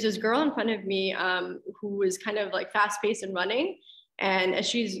walking, like there's this girl in front of me who was kind of like fast-paced and running. And as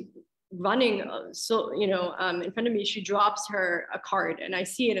she's running, so, you know, in front of me, she drops a card, and I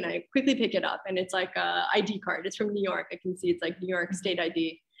see it and I quickly pick it up, and it's like a ID card. It's from New York. I can see it's like New York State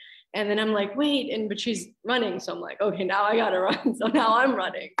ID. And then I'm like, wait, but she's running. So I'm like, okay, now I gotta run. So now I'm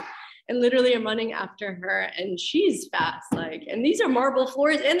running. And literally I'm running after her, and she's fast, like, and these are marble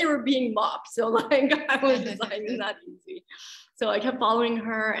floors and they were being mopped. So like, I was just like, it's not easy. So I kept following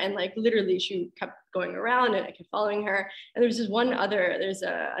her, and like literally she kept going around, and I kept following her. And there's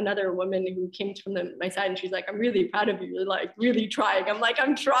another woman who came from my side, and she's like, I'm really proud of you. You're like really trying. I'm like,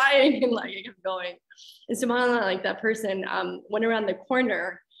 I'm trying. And like, I kept going. And subhanAllah, like that person went around the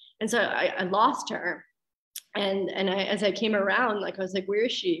corner. And so I lost her. And as I came around, like, I was like, where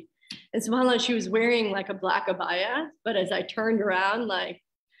is she? And subhanAllah, she was wearing like a black abaya, but as I turned around, like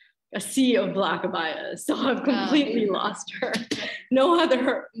a sea of black abayas. So I've completely lost her. No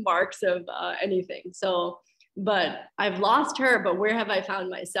other marks of anything. So, but I've lost her, but where have I found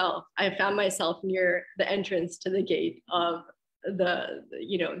myself? I found myself near the entrance to the gate of the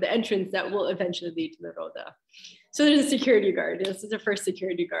entrance that will eventually lead to the Roda. So there's a security guard. This is the first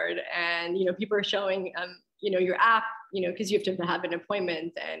security guard. And, you know, people are showing, your app, you know, because you have to have an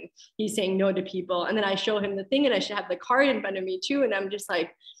appointment, and he's saying no to people. And then I show him the thing, and I should have the card in front of me too. And I'm just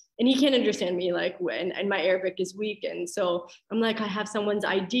like, and he can't understand me, like, and my Arabic is weak. And so I'm like, I have someone's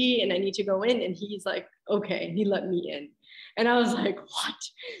ID and I need to go in. And he's like, okay, and he let me in. And I was like, what?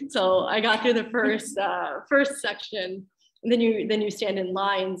 So I got through the first section. And then you stand in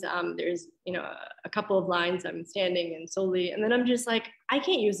lines. There's, you know, a couple of lines I'm standing in solely. And then I'm just like, I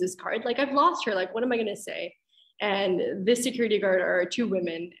can't use this card. Like, I've lost her. Like, what am I going to say? And this security guard are two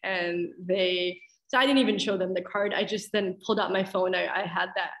women, and so I didn't even show them the card. I just then pulled out my phone. I had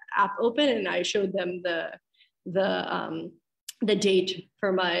that app open, and I showed them the date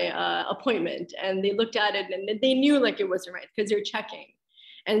for my appointment. And they looked at it, and they knew like it wasn't right because they're checking.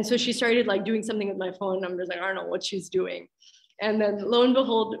 And so she started like doing something with my phone. I'm just like, I don't know what she's doing. And then lo and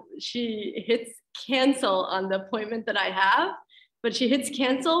behold, she hits cancel on the appointment that I have, but she hits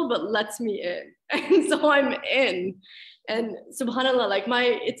cancel, but lets me in. And so I'm in. And subhanAllah, like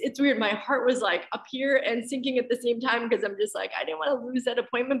it's weird. My heart was like up here and sinking at the same time, because I'm just like, I didn't want to lose that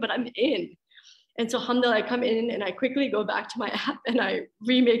appointment, but I'm in. And so alhamdulillah, I come in and I quickly go back to my app and I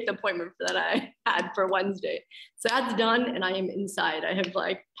remake the appointment that I had for Wednesday. So that's done, and I am inside. I have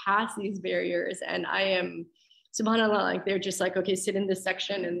like passed these barriers, and I am subhanAllah, like they're just like, okay, sit in this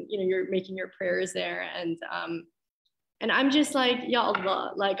section, and you're making your prayers there. And I'm just like, Ya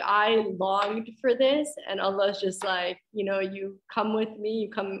Allah, like I longed for this, and Allah's just like, you come with me, you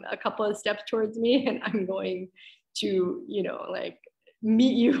come a couple of steps towards me, and I'm going to, like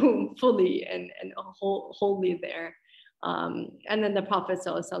meet you fully and wholly there. And then the Prophet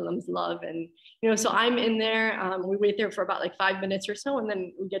ﷺ's love, and so I'm in there. We wait there for about like 5 minutes or so, and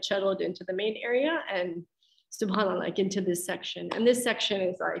then we get shuttled into the main area, and subhanAllah, like into this section. And this section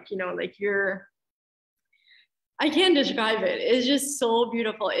is like, like I can't describe it. It's just so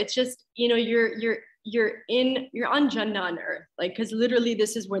beautiful. It's just, you're on Jannah on earth, like, because literally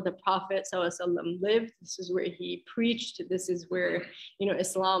this is where the Prophet ﷺ lived. This is where he preached. This is where,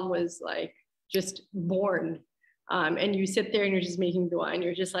 Islam was like just born. And you sit there and you're just making dua, and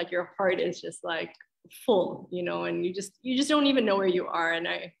you're just like, your heart is just like full, and you just don't even know where you are. And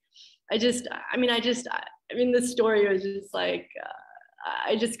this story was just like,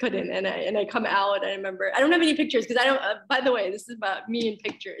 I just couldn't. And I come out, I remember, I don't have any pictures because I don't, by the way, this is about me and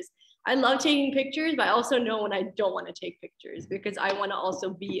pictures. I love taking pictures, but I also know when I don't want to take pictures because I want to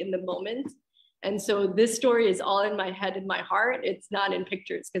also be in the moment. And so this story is all in my head and my heart. It's not in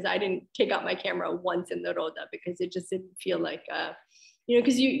pictures because I didn't take out my camera once in the Roda because it just didn't feel like,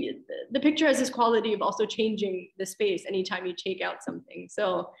 because the picture has this quality of also changing the space anytime you take out something.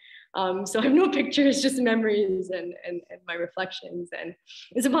 So I have no pictures, just memories and my reflections. And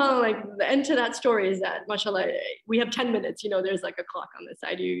it's about like the end to that story is that, mashallah, we have 10 minutes, there's like a clock on the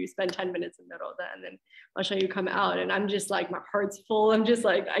side. You spend 10 minutes in the Roda, and then mashallah, you come out, and I'm just like, my heart's full. I'm just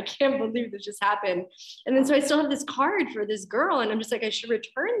like, I can't believe this just happened. And then so I still have this card for this girl, and I'm just like, I should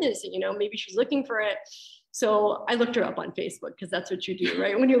return this, maybe she's looking for it. So I looked her up on Facebook because that's what you do,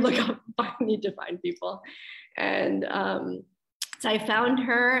 right? When you look up, you need to find people. And so I found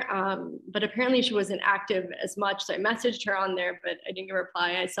her, but apparently she wasn't active as much. So I messaged her on there, but I didn't get a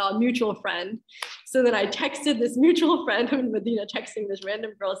reply. I saw a mutual friend. So then I texted this mutual friend. I'm in Medina texting this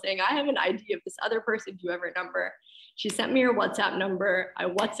random girl saying, I have an ID of this other person. Do you have her number? She sent me her WhatsApp number. I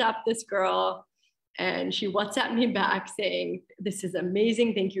WhatsApped this girl, and she WhatsApped me back saying, this is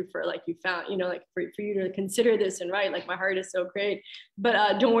amazing. Thank you for like, you found, like for you to consider this and write, like my heart is so great,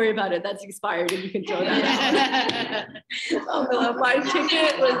 but don't worry about it. That's expired and you can throw that out. My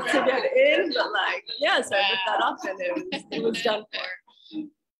ticket was to get in, but like, yeah, so I looked that up and it was done for.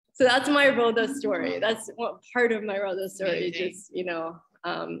 So that's my Roda story. That's what part of my Roda story, just,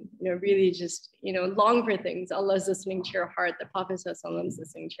 really just, long for things. Allah is listening to your heart. The Prophet is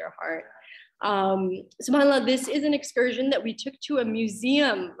listening to your heart. SubhanAllah, this is an excursion that we took to a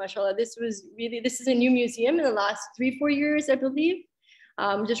museum, mashallah. This is a new museum in the last 3-4 years, I believe,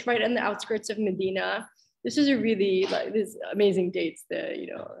 just right on the outskirts of Medina. This is a really, like, this amazing dates, the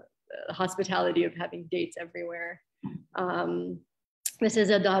hospitality of having dates everywhere. This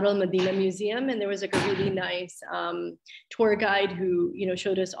is a Darul Medina museum, and there was like a really nice tour guide who,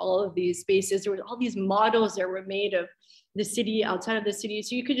 showed us all of these spaces. There were all these models that were made of the city, outside of the city.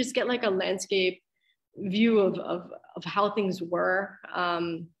 So you could just get like a landscape view of how things were.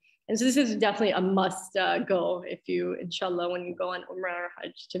 And so this is definitely a must go if you, inshallah, when you go on Umrah or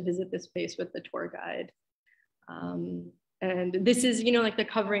Hajj, to visit this place with the tour guide. And this is, like the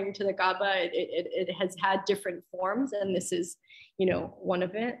covering to the Kaaba, it has had different forms, and this is, one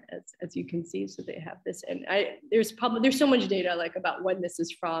of it, as you can see. So they have this, and there's so much data like about when this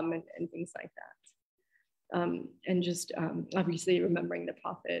is from and things like that. And just obviously remembering the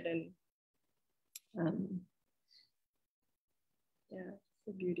Prophet, and yeah,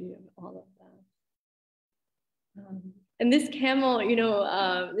 the beauty of all of that. And this camel,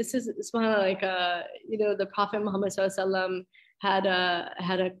 this is subhanAllah, like the Prophet Muhammad ﷺ had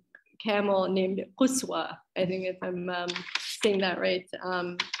a camel named Quswa. I think if I'm saying that right.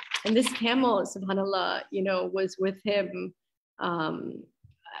 And this camel, subhanAllah, was with him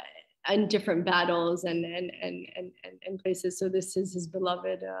in different battles and places. So this is his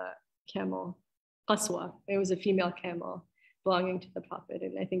beloved camel, Qaswa. It was a female camel belonging to the Prophet.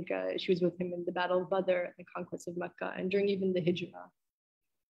 And I think she was with him in the Battle of Badr, the conquest of Mecca, and during even the Hijrah.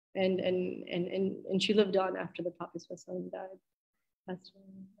 And she lived on after the Prophet died. That's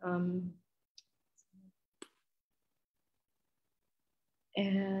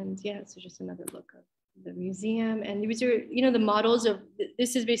and yeah, so just another look of the museum. And these are, the models of,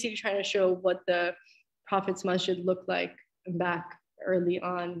 this is basically trying to show what the Prophet's masjid looked like back early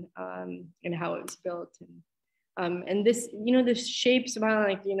on, and how it was built. And this, the shapes,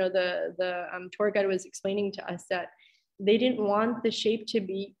 like, the tour guide was explaining to us that they didn't want the shape to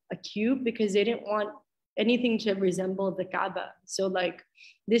be a cube because they didn't want anything to resemble the Kaaba. So like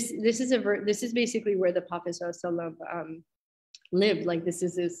this is basically where the Prophet lived. Like this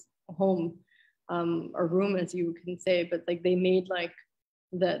is his home, or room, as you can say. But like they made like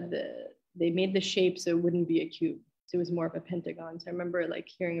they made the shape so it wouldn't be a cube. So it was more of a pentagon. So I remember like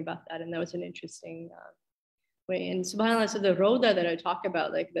hearing about that, and that was an interesting way. And subhanAllah, so the Roda that I talk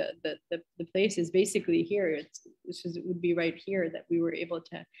about, like the place is basically here. It would be right here that we were able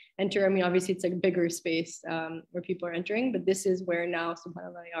to enter. I mean, obviously it's like a bigger space where people are entering, but this is where now,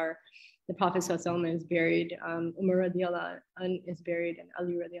 subhanAllah, the Prophet ﷺ is buried, Umar radiallahu anh is buried, and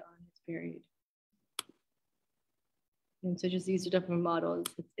Ali radiallahu anh is buried. And so just these are different models.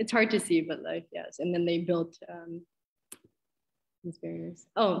 It's hard to see, but like, yes. And then they built these barriers.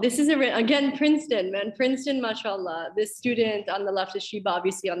 Oh, this is again, Princeton, man. Princeton, mashallah. This student on the left is Shiba,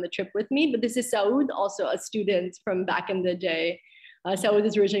 obviously on the trip with me, but this is Saud, also a student from back in the day. Saud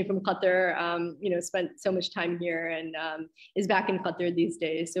is originally from Qatar, spent so much time here, and is back in Qatar these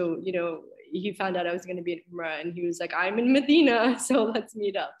days. So, he found out I was going to be in Umrah, and he was like, I'm in Medina, so let's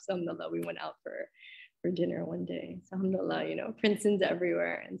meet up. So alhamdulillah, we went out for dinner one day. So alhamdulillah, Princeton's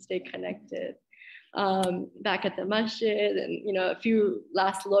everywhere, and stay connected. Back at the masjid, and a few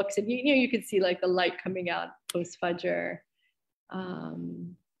last looks, and you could see like the light coming out post Fajr.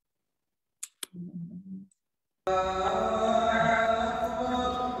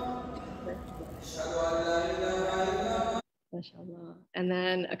 Mashallah. And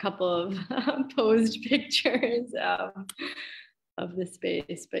then a couple of posed pictures of the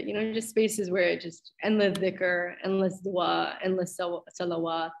space, but just spaces where it just endless dhikr, endless dua, endless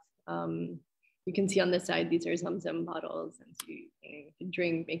salawat. You can see on the side, these are Zamzam bottles, and so you can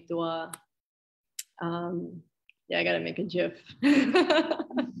drink, make dua. Yeah, I gotta make a gif.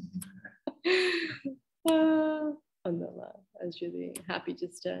 Alhamdulillah, I was really happy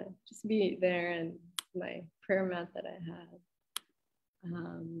just to be there, and my prayer mat that I had,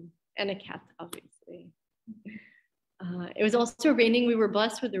 and a cat, obviously. It was also raining. We were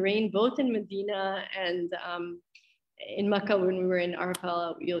blessed with the rain, both in Medina and in Mecca when we were in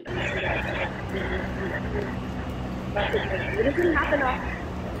Arafah. It doesn't happen often.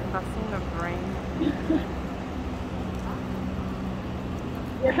 Blessing of rain.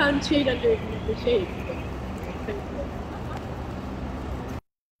 We found shade under the shade.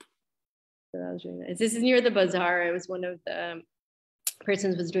 So that was really nice. This is near the bazaar. It was one of the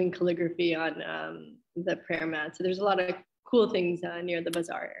persons was doing calligraphy on the prayer mat. So there's a lot of cool things near the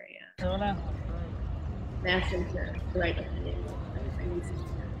bazaar area. I asked him to write up the name.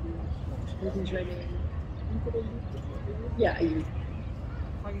 He's writing. Yeah, I use.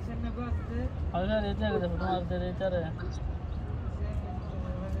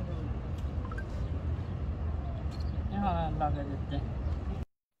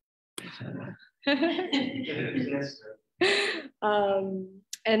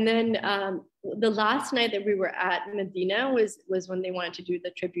 And then the last night that we were at Medina was when they wanted to do the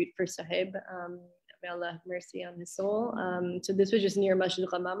tribute for Sahib. May Allah have mercy on his soul. So this was just near Masjid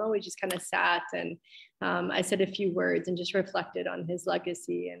al-Ghamama. We just kind of sat, and I said a few words and just reflected on his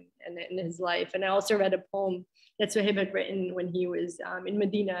legacy and in his life. And I also read a poem that Suhaib had written when he was in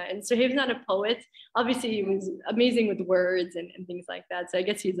Medina. And Suhaib's not a poet. Obviously, he was amazing with words and things like that. So I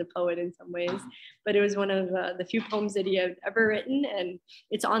guess he's a poet in some ways. But it was one of the few poems that he had ever written. And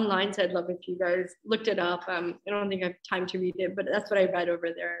it's online, so I'd love if you guys looked it up. I don't think I have time to read it, but that's what I read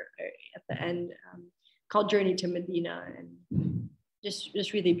over there at the end, called Journey to Medina. And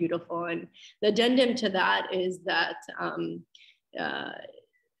just really beautiful. And the addendum to that is that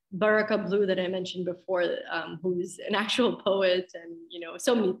Baraka Blue that I mentioned before, who's an actual poet and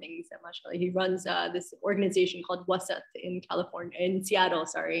so many things, mashallah. He runs this organization called Wasat in Seattle,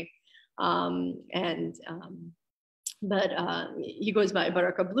 sorry. But he goes by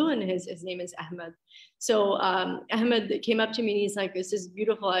Baraka Blue, and his name is Ahmed. So Ahmed came up to me and he's like, this is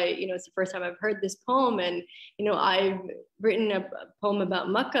beautiful. It's the first time I've heard this poem. And, I've written a poem about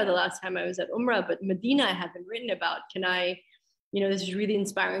Mecca the last time I was at Umrah, but Medina I haven't written about. Can I, this is really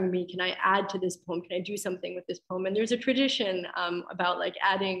inspiring me. Can I add to this poem? Can I do something with this poem? And there's a tradition about like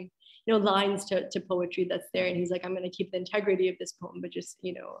adding, lines to poetry that's there. And he's like, I'm going to keep the integrity of this poem, but just,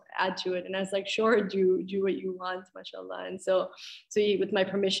 add to it. And I was like, sure, do what you want, mashallah. And so he, with my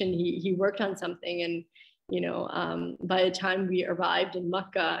permission, he worked on something. And, by the time we arrived in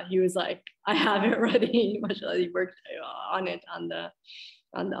Mecca, he was like, I have it ready, mashallah. He worked on it on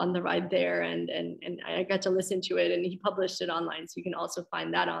the ride there. And I got to listen to it, and he published it online. So you can also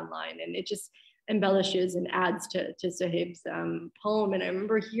find that online. And it just embellishes and adds to Suhaib's poem. And I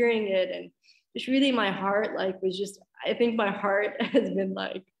remember hearing it, and just really my heart was just, I think my heart has been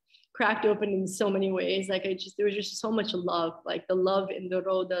like cracked open in so many ways. Like there was just so much love, like the love in the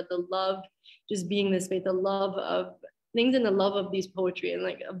Roda, the love just being this way, the love of things and the love of these poetry and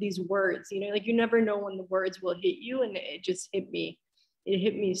like of these words, you know, like you never know when the words will hit you, and it just hit me. It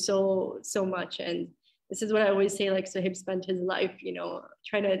hit me so much. And this is what I always say, like Sahib spent his life, you know,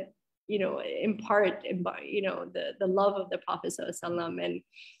 trying to, you know, impart, you know, the love of the Prophet ﷺ. And,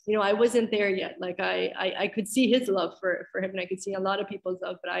 you know, I wasn't there yet. Like I could see his love for him, and I could see a lot of people's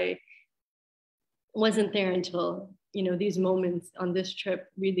love, but I wasn't there until, you know, these moments on this trip,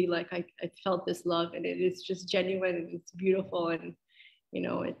 really, like I felt this love, and it is just genuine, and it's beautiful. And, you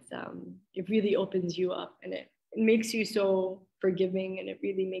know, it really opens you up, and it makes you so forgiving, and it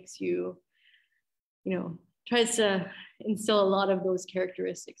really makes you, you know, tries to instill a lot of those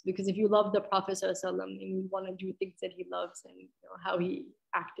characteristics, because if you love the Prophet ﷺ and you want to do things that he loves, and, you know, how he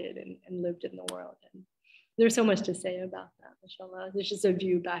acted and lived in the world. And there's so much to say about that, mashallah. There's just a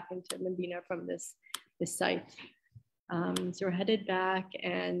view back into Medina from this site. So we're headed back,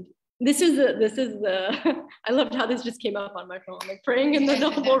 and this is the I loved how this just came up on my phone, like praying in the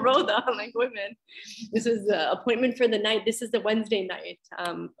noble Roda, like women. This is the appointment for the night. This is the Wednesday night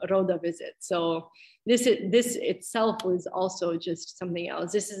Roda visit. So this itself was also just something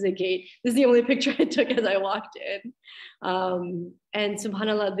else. This is a gate. This is the only picture I took as I walked in. And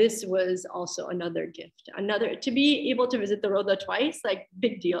subhanAllah, this was also another gift. To be able to visit the Roda twice, like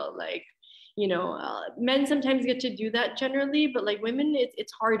big deal. Like, you know, men sometimes get to do that generally, but like women,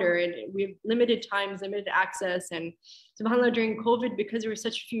 it's harder, and we have limited times, limited access. And subhanAllah, during COVID, because there were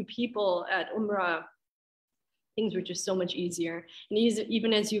such few people at Umrah, things were just so much easier. And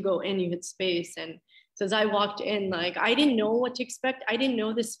even as you go in, you hit space. And so as I walked in, like, I didn't know what to expect. I didn't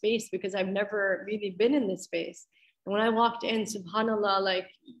know this space because I've never really been in this space. And when I walked in, subhanAllah, like,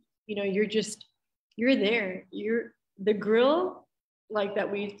 you know, you're there. You're the grill, like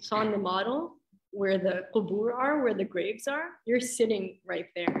that we saw in the model, where the qubur are, where the graves are, you're sitting right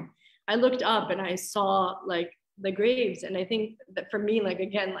there. I looked up and I saw like the graves. And I think that for me, like,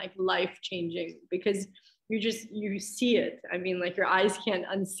 again, like life changing, because you see it. I mean, like your eyes can't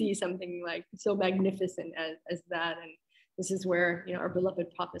unsee something like so magnificent as that. And this is where, you know, our beloved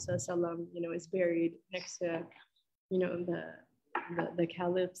Prophet ﷺ, you know, is buried next to, you know, the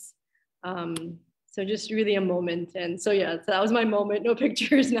caliphs. So just really a moment. And so, yeah, so that was my moment. No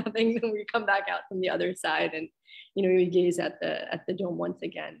pictures, nothing. Then we come back out from the other side, and, you know, we gaze at the dome once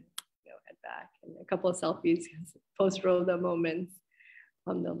again, you know, head back, and a couple of selfies, post-Roda moments,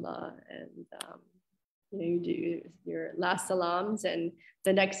 alhamdulillah. And, you know, you do your last salams. And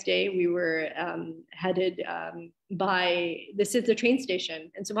the next day we were headed this is the train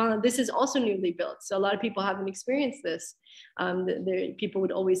station. And subhanAllah, this is also newly built. So a lot of people haven't experienced this. People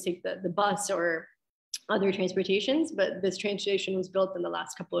would always take the bus or other transportations, but this train station was built in the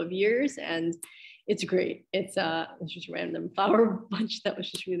last couple of years, and it's great. It's just random flower bunch that was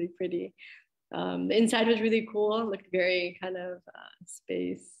just really pretty. The inside was really cool, looked very kind of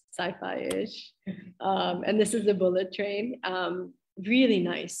space sci-fi-ish. And this is the bullet train. Really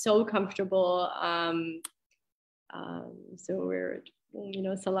nice, so comfortable. So we're, you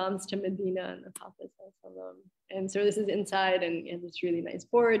know, salams to Medina and the Prophet. And so this is inside, and it's really nice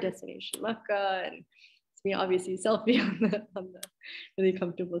board, destination Mecca, and it's me obviously selfie on the really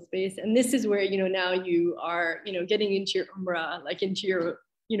comfortable space. And this is where, you know, now you are, you know, getting into your Umrah, like into your,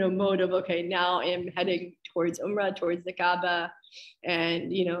 you know, mode of, okay, now I'm heading towards Umrah, towards the Kaaba.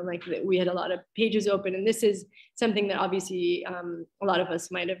 And, you know, like we had a lot of pages open, and this is something that obviously a lot of us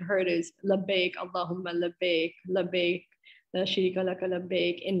might have heard is labbaik, Allahumma labbaik, labbaik, la sharika laka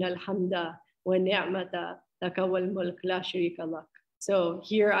labbaik, innal hamda wa ni'mata laka wal mulk la sharika lak. So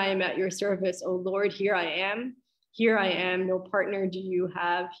here I am at your service, O Lord, here I am, no partner do you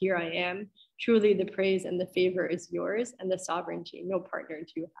have, here I am. Truly the praise and the favor is yours, and the sovereignty, no partner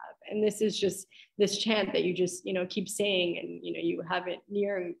do you have. And this is just this chant that you just, you know, keep saying, and, you know, you have it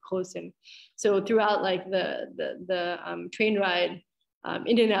near and close. And so throughout like the train ride,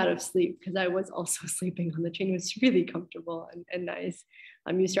 in and out of sleep, because I was also sleeping on the train, it was really comfortable and nice.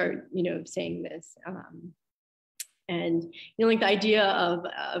 You start, you know, saying this. And, you know, like the idea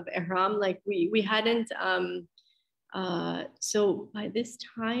of ihram, like we hadn't, so by this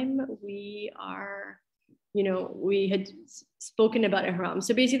time we are, you know, we had spoken about ihram.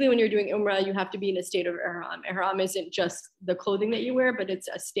 So basically when you're doing Umrah, you have to be in a state of ihram. Ihram isn't just the clothing that you wear, but it's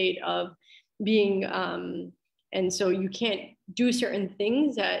a state of being, and so you can't do certain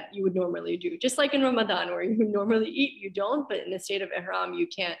things that you would normally do. Just like in Ramadan, where you normally eat, you don't, but in the state of ihram, you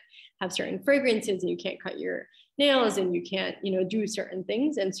can't have certain fragrances, and you can't cut your nails, and you can't, you know, do certain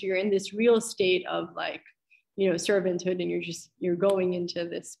things. And so you're in this real state of like, servanthood, and you're going into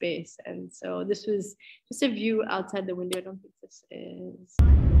this space. And so this was just a view outside the window. I don't think this is.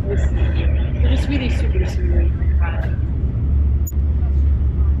 They're just really super, super.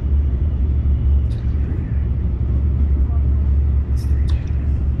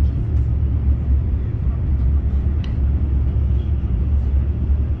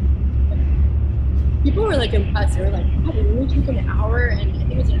 People were like impressed. They were like, "Oh, it only took an hour," and I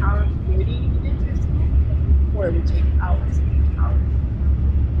think it was an hour and 40 minutes or something. Before it would take hours and hours.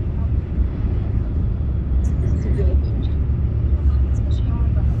 It's a really good job.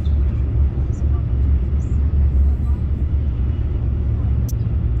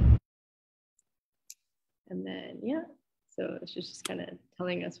 And then, yeah, so it's just kind of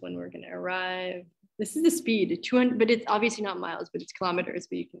telling us when we're going to arrive. This is the speed, 200, but it's obviously not miles, but it's kilometers.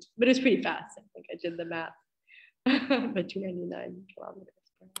 But it's pretty fast. I think I did the math. But 299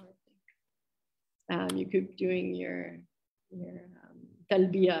 kilometers per hour, I think. You keep doing your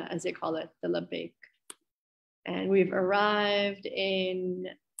talbiya, as they call it, the labbaik. And we've arrived in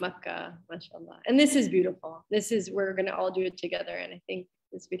Mecca, mashallah. And this is beautiful. We're going to all do it together. And I think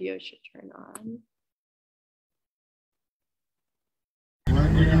this video should turn on.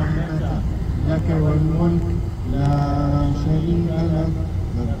 لك والملك لا شريك لك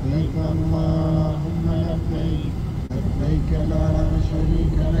لبيك اللهم لبيك لبيك لا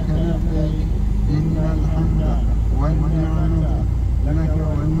شريك لك لبيك إن الحمد والنعمة لك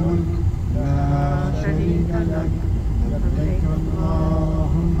والملك لا شريك لك لبيك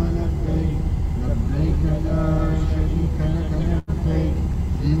اللهم لبيك لبيك لا شريك لك لبيك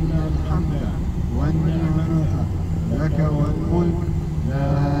إن الحمد والنعمة لك والملك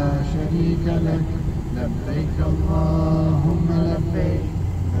لا شريك لك لبيك اللهم لبيك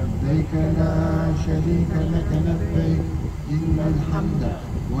لبيك لا شريك لك لبيك إن الحمد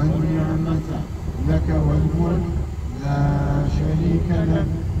والنعمة لك والملك لا شريك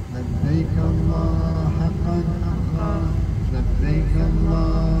لك لبيك الله حقا حقا لبيك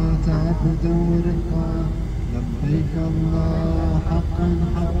الله تعبدا ورقا لبيك الله حقا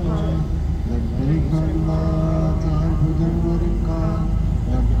حقا لبيك الله تعبدا ورقا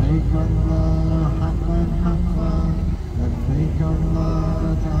لبيك الله حقا حقا لبيك الله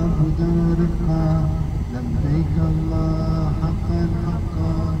تعبدا ورقا لبيك الله حقا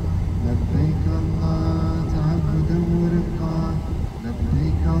حقا لبيك الله تعبدا ورقا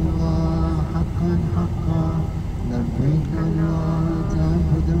لبيك الله حقا حقا لبيك الله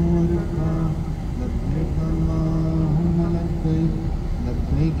تعبدا ورقا لبيك اللهم لبيك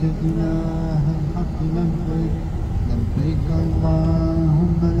لبيك إله الحق لبيك لبيك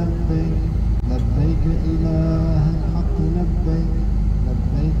اللهم لبيك لبيك إله الحق لبيك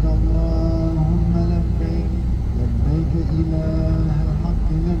لبيك اللهم لبيك لبيك إله الحق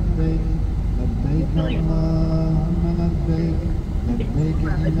لبيك لبيك اللهم لبيك لبيك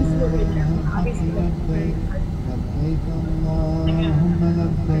إله الحق لبيك لبيك اللهم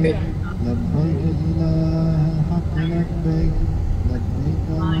لبيك لبيك إله الحق لبيك لبيك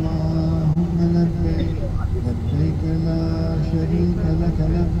اللهم لبيك لبيك لا شريك لك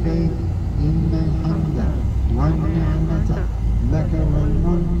لبيك إن الحمد والنعمة لك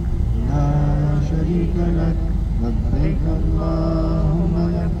والملك لا شريك لك لبيك اللهم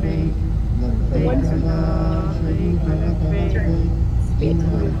لبيك لبيك لا شريك لك لبيك إن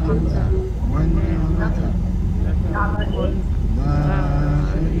الحمد والنعمة لا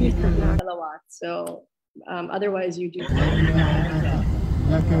شريك لك. So otherwise you do.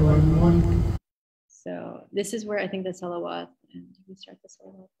 So this is where I think the salawat, and we start the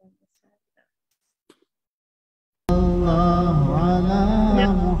salawat on this side.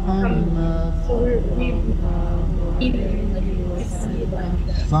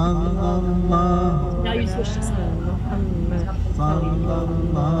 So now you switch to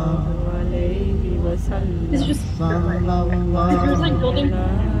this is just there's like building. I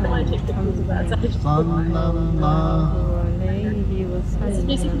take pictures of that. This is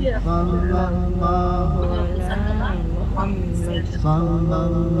basically a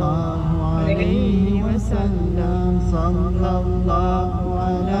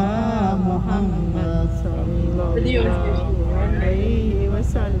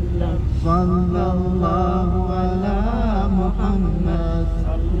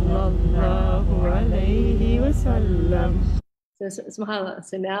So subhanAllah,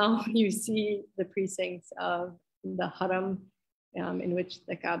 so now you see the precincts of the Haram, in which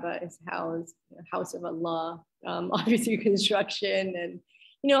the Kaaba is housed, the house of Allah, obviously construction. And,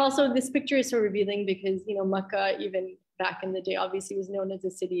 also this picture is so revealing because, Makkah, even back in the day, obviously was known as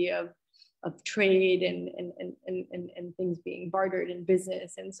a city of trade and things being bartered in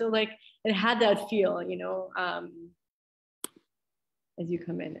business. And so like it had that feel, you know, as you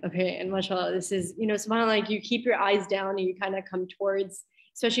come in. Okay, and mashallah, this is, you know, subhanAllah, like you keep your eyes down and you kind of come towards,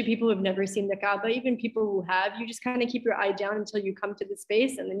 especially people who have never seen the Kaaba, even people who have, you just kind of keep your eye down until you come to the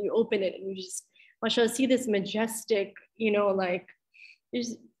space, and then you open it and you just, mashallah, see this majestic, you know, like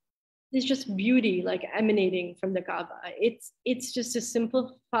there's just beauty like emanating from the Kaaba. It's just a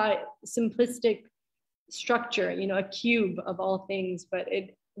simplistic structure, you know, a cube of all things, but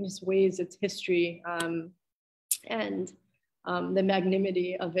it just weighs its history and the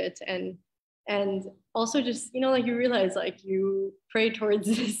magnanimity of it, and also just, you know, like you realize like you pray towards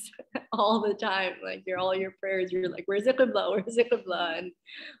this all the time, like all your prayers, you're like, where's the Qibla, where's the Qibla?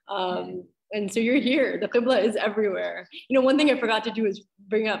 And so you're here, the Qibla is everywhere. You know, one thing I forgot to do is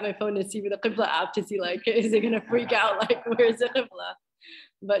bring out my phone to see the Qibla app to see like, is it gonna freak out, like where's the Qibla?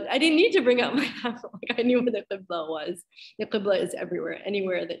 But I didn't need to bring out my app, like I knew where the Qibla was. The Qibla is everywhere,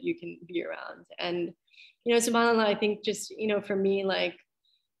 anywhere that you can be around. And you know, subhanAllah, I think just, you know, for me, like,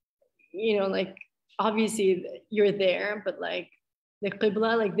 you know, like obviously you're there, but like the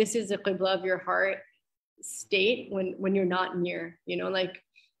Qibla, like this is the Qibla of your heart state when you're not near, you know, like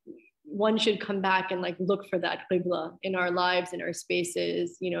one should come back and like look for that Qibla in our lives, in our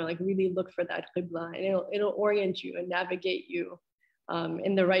spaces, you know, like really look for that Qibla, and it'll orient you and navigate you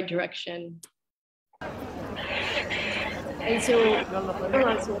in the right direction. And so,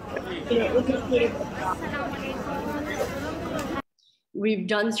 you know, we've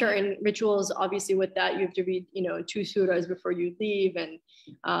done certain rituals. Obviously, with that, you have to read, you know, 2 surahs before you leave, and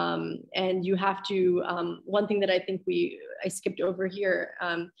you have to. One thing that I think I skipped over here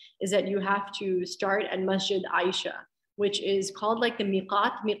is that you have to start at Masjid Aisha, which is called like the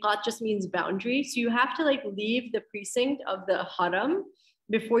miqat. Miqat just means boundary. So you have to like leave the precinct of the haram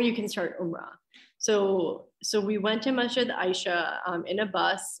before you can start Umrah. So we went to Masjid Aisha in a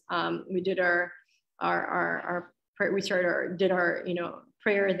bus. We did our did our, you know,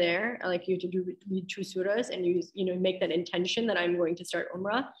 prayer there. Like you have to read 2 surahs and you know, make that intention that I'm going to start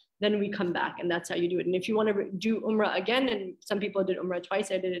Umrah. Then we come back, and that's how you do it. And if you want to do Umrah again, and some people did Umrah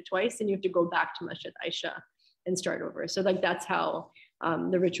twice, I did it twice, and you have to go back to Masjid Aisha and start over. So like that's how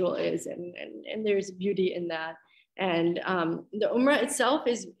the ritual is, and there's beauty in that. And the Umrah itself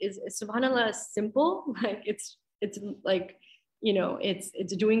is subhanAllah simple. Like it's like, you know, it's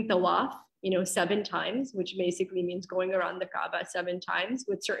doing tawaf, you know, 7 times, which basically means going around the Kaaba 7 times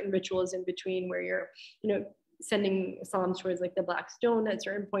with certain rituals in between where you're, you know, sending salams towards like the black stone at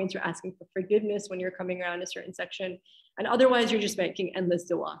certain points. You're asking for forgiveness when you're coming around a certain section, and otherwise you're just making endless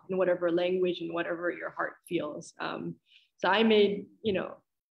dua in whatever language and whatever your heart feels. So I made, you know,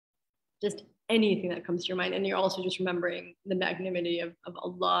 just anything that comes to your mind, and you're also just remembering the magnanimity of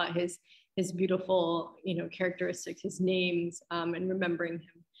Allah, his beautiful, you know, characteristics, his names, and remembering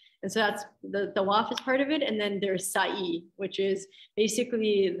him. And so that's the tawaf is part of it. And then there's sa'i, which is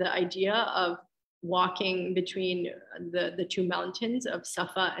basically the idea of walking between the 2 mountains of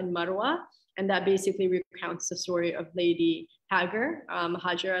Safa and Marwa. And that basically recounts the story of Lady Hajar,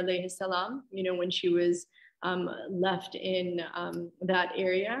 Hajar alayhi salam, you know, when she was left in that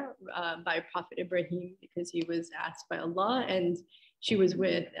area by Prophet Ibrahim, because he was asked by Allah, and she was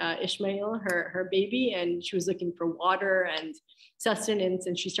with Ishmael, her baby, and she was looking for water and sustenance,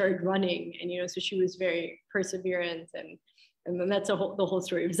 and she started running, and, you know, so she was very perseverant, and then that's the whole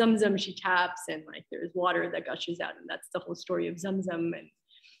story of Zamzam. She taps, and like there's water that gushes out, and that's the whole story of Zamzam, and,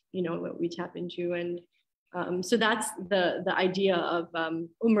 you know, what we tap into. And so that's the idea of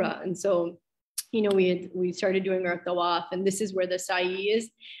Umrah. And so, you know, we started doing our tawaf, and this is where the sa'i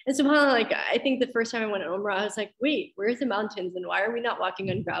is. And subhanAllah, like I think the first time I went to Umrah, I was like, wait, where's the mountains, and why are we not walking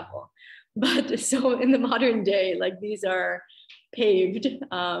on gravel? But so in the modern day, like these are paved,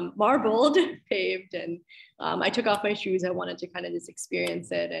 marbled, paved, and I took off my shoes. I wanted to kind of just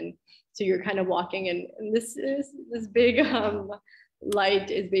experience it. And so you're kind of walking, and this big light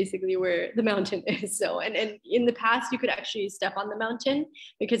is basically where the mountain is. So, and in the past, you could actually step on the mountain.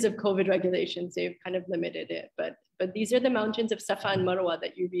 Because of COVID regulations, they've kind of limited it. But these are the mountains of Safa and Marwa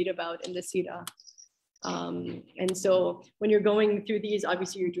that you read about in the Sirah. And so when you're going through these,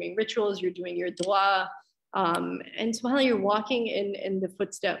 obviously you're doing rituals, you're doing your dua, and subhanAllah, you're walking in the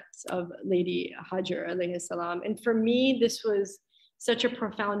footsteps of Lady Hajar alayhi salam. And for me, this was such a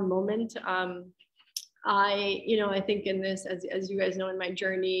profound moment. I think in this, as you guys know, in my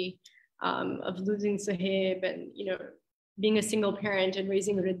journey of losing Sahib, and, you know, being a single parent and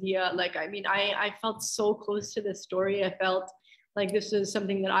raising Radia, like, I mean, I felt so close to this story. I felt like this was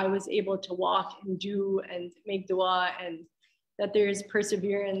something that I was able to walk and do and make dua that there's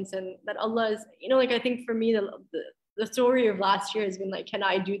perseverance, and that Allah is, you know, like I think for me, the story of last year has been like, can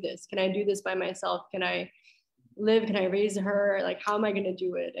I do this? Can I do this by myself? Can I live? Can I raise her? Like, how am I going to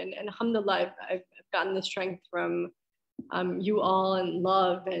do it? And alhamdulillah, I've gotten the strength from you all, and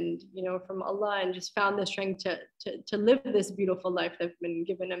love, and, you know, from Allah, and just found the strength to live this beautiful life that I've been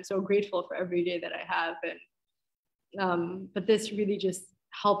given. I'm so grateful for every day that I have. And but this really just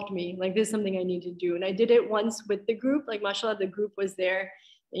helped me. Like, this is something I need to do. And I did it once with the group, like mashallah, the group was there.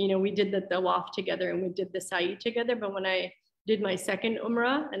 You know, we did the tawaf together and we did the sa'i together. But when I did my second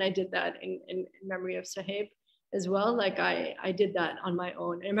umrah, and I did that in memory of Sahib as well, like I did that on my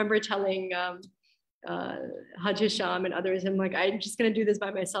own. I remember telling Haji Sham and others, I'm like, I'm just gonna do this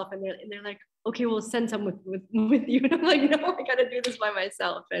by myself. And they're like, okay, we'll send some with you. And I'm like, no, I gotta do this by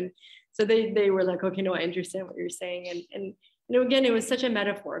myself. And so they were like, okay, no, I understand what you're saying. And you know, again, it was such a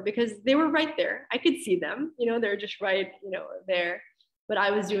metaphor because they were right there. I could see them, you know, they're just right, you know, there, but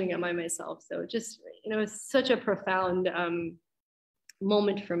I was doing it by myself. So just, you know, it's such a profound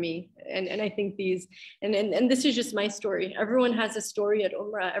moment for me. And I think these, and this is just my story. Everyone has a story at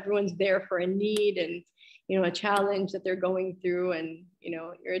Umrah. Everyone's there for a need and, you know, a challenge that they're going through, and, you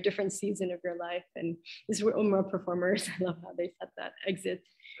know, you're a different season of your life. And this is where Umrah performers, I love how they set that exit.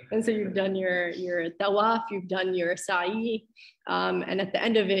 And so you've done your tawaf, you've done your sa'i, and at the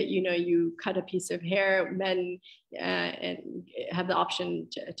end of it, you know, you cut a piece of hair. Men and have the option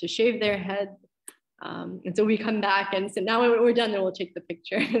to shave their head. And so we come back, and so now when we're done, then we'll take the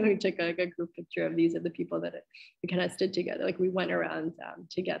picture. We took a group picture of these are the people that we kind of stood together, like we went around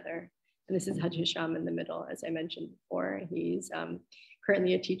together. And this is Haji Hisham in the middle, as I mentioned before. He's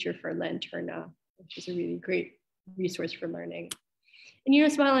currently a teacher for Lanterna, which is a really great resource for learning. And, you know,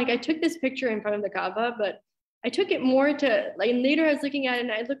 subhanAllah, like I took this picture in front of the Kaaba, but I took it more to, like, and later I was looking at it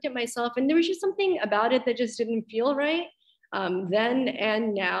and I looked at myself, and there was just something about it that just didn't feel right then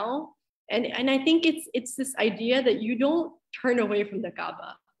and now. And I think it's this idea that you don't turn away from the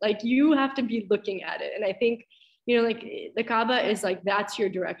Kaaba. Like, you have to be looking at it. And I think, you know, like the Kaaba is like, that's your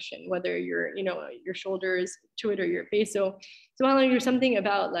direction, whether you're, you know, your shoulders to it or your face. So there's something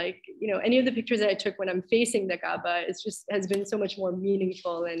about, like, you know, any of the pictures that I took when I'm facing the Kaaba, it's just has been so much more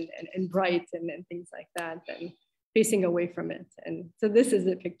meaningful and bright and things like that than facing away from it. And so this is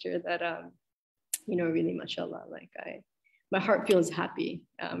a picture that, you know, really, mashallah, like my heart feels happy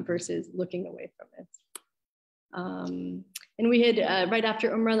versus looking away from it. And we had, right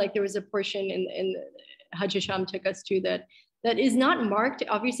after Umrah, like there was a portion in Hajj Sham took us to that is not marked.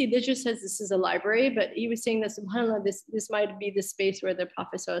 Obviously, this just says this is a library, but he was saying that, subhanAllah, this might be the space where the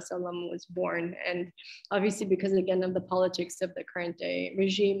Prophet ﷺ was born. And obviously, because again of the politics of the current day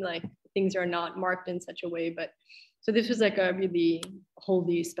regime, like things are not marked in such a way. But so this was like a really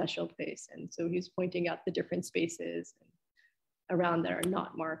holy, special place. And so he was pointing out the different spaces around that are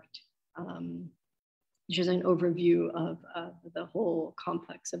not marked, which is an overview of the whole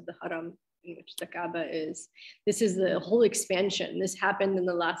complex of the Haram, in which the Kaaba is. This is the whole expansion. This happened in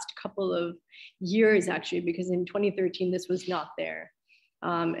the last couple of years, actually, because in 2013, this was not there.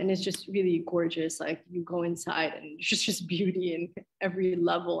 And it's just really gorgeous. Like, you go inside and it's just beauty in every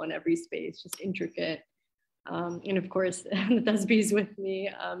level and every space, just intricate. And of course, the tasbih with me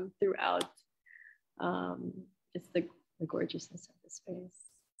throughout. It's the gorgeousness of the space.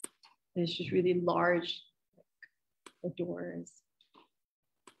 And it's just really large, like the doors.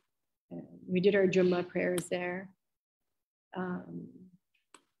 And we did our Jummah prayers there.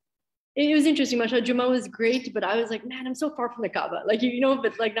 It was interesting. Mashallah, Jummah was great, but I was like, man, I'm so far from the Kaaba. Like, you know,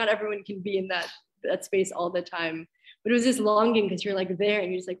 but like not everyone can be in that space all the time. But it was this longing because you're like there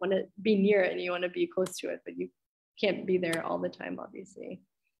and you just like want to be near it and you want to be close to it, but you can't be there all the time, obviously.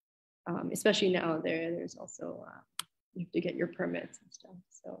 Especially now there's also, you have to get your permits and stuff.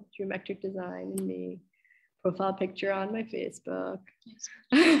 So geometric design and me. Profile picture on my Facebook.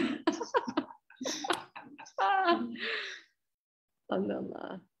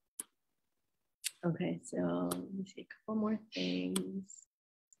 Alhamdulillah. Okay, so let me see a couple more things.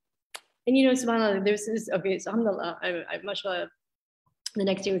 And you know, subhanAllah, there's this, okay, so alhamdulillah, I mashallah, the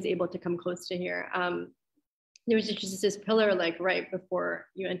next day I was able to come close to here. There was just this pillar like right before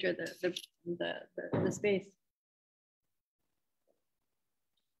you enter the space.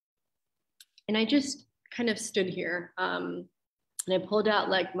 And I just kind of stood here and I pulled out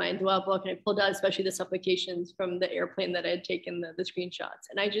like my dua book, and I pulled out especially the supplications from the airplane that I had taken the screenshots.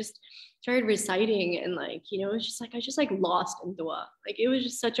 And I just started reciting, and like, you know, it's just like, I just like lost in dua. Like, it was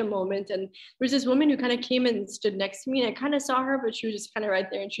just such a moment. And there was this woman who kind of came and stood next to me, and I kind of saw her, but she was just kind of right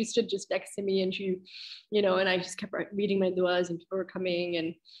there, and she stood just next to me, and she, you know, and I just kept reading my duas, and people were coming,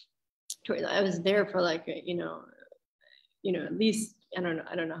 and I was there for like, you know, at least, I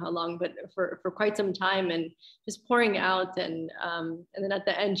don't know how long, but for quite some time, and just pouring out. And then at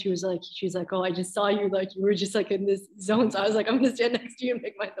the end, she was like, oh, I just saw you, like you were just like in this zone. So I was like, I'm gonna stand next to you and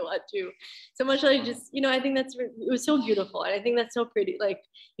make my dua too. So much like just, I think it was so beautiful. And I think that's so pretty. Like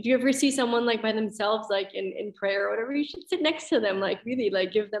if you ever see someone like by themselves, like in prayer or whatever, you should sit next to them, like really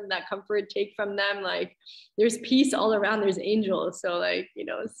like give them that comfort, take from them. Like there's peace all around, there's angels. So like,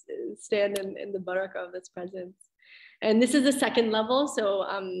 stand in the barakah of this presence. And this is the second level. So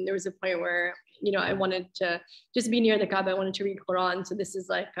there was a point where, I wanted to just be near the Kaaba. I wanted to read Quran. So this is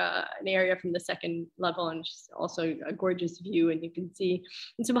like an area from the second level, and just also a gorgeous view. And you can see,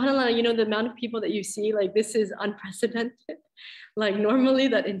 and subhanAllah, the amount of people that you see, like this is unprecedented. Like normally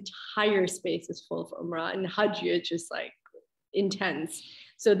that entire space is full of Umrah, and Hajj, it's just like intense.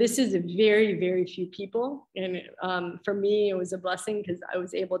 So this is very, very few people. And for me, it was a blessing because I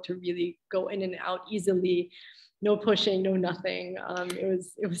was able to really go in and out easily. No pushing, no nothing.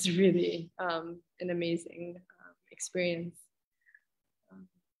 It was really an amazing experience.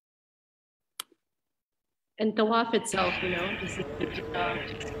 And tawaf itself, just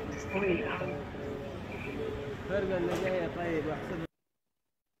slowing down.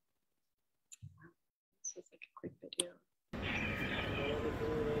 This is like a quick video.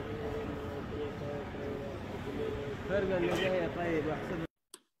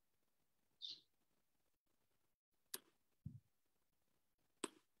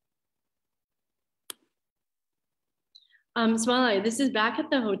 Smiley, this is back at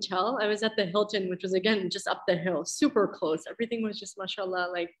the hotel. I was at the Hilton, which was again just up the hill, super close. Everything was just mashallah,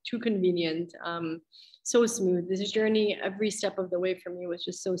 like too convenient, so smooth. This journey, every step of the way for me was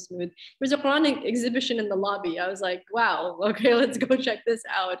just so smooth. There was a Quranic exhibition in the lobby. I was like, wow, okay, let's go check this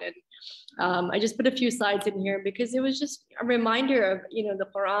out. And I just put a few slides in here because it was just a reminder of the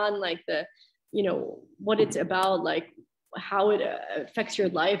Quran, like the what it's about, like how it affects your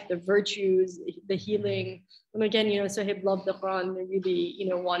life, the virtues, the healing. And again, Sahib loved the Quran. They really,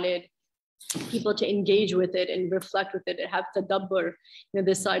 wanted people to engage with it and reflect with it and have tadabbur.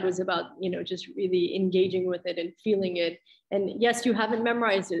 This side was about, just really engaging with it and feeling it. And yes, you haven't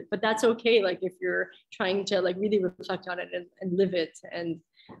memorized it, but that's okay. Like if you're trying to like really reflect on it and live it. And,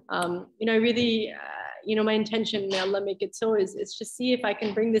 I really, my intention, may Allah make it so, is just see if I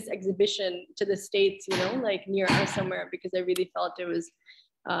can bring this exhibition to the States, like near us somewhere, because I really felt it was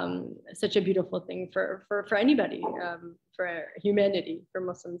such a beautiful thing for anybody, for humanity, for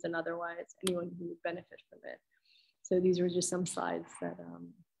Muslims and otherwise, anyone who would benefit from it. So these were just some slides that,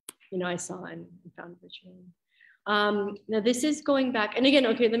 I saw and found virtually. Now this is going back, and again,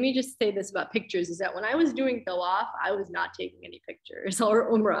 okay, let me just say this about pictures, is that when I was doing tawaf, I was not taking any pictures,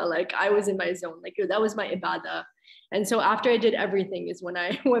 or umrah, like I was in my zone, like that was my ibadah. And so after I did everything is when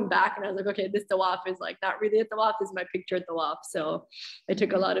I went back and I was like, okay, this tawaf is like not really a tawaf, this is my picture tawaf. So I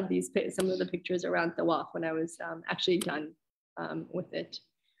took a lot of some of the pictures around tawaf when I was actually done with it.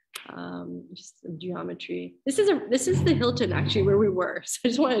 Just some geometry. This is the Hilton actually where we were. So I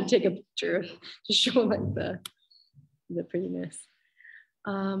just wanted to take a picture to show like the prettiness.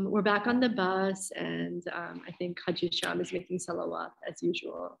 We're back on the bus, and I think Haji Sham is making salawat as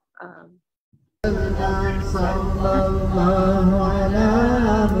usual.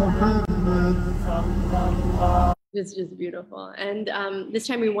 It's just beautiful. And this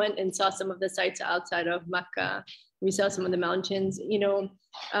time we went and saw some of the sites outside of Mecca. We saw some of the mountains.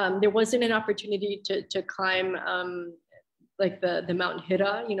 There wasn't an opportunity to climb like the Mount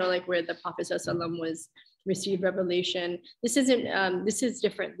Hira, like where the Prophet ﷺ was received revelation. This isn't. This is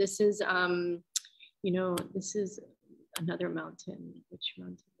different. This is this is another mountain. Which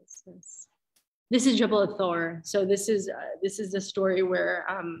mountain is this? This is Jabal Thor. So this is the story where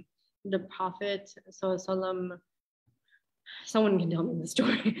the Prophet ﷺ, someone can tell me the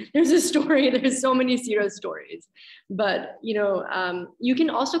story. There's a story. There's so many Sirah stories, but you can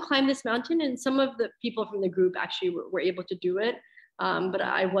also climb this mountain, and some of the people from the group actually were able to do it, but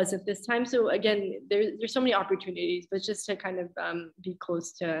I wasn't this time. So again, there's so many opportunities, but just to kind of be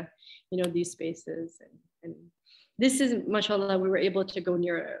close to these spaces, and this is, mashallah, we were able to go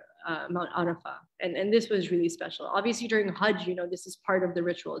near Mount Arafah, and this was really special. Obviously during Hajj, this is part of the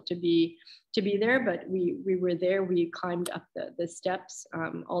ritual to be there, but we were there. We climbed up the steps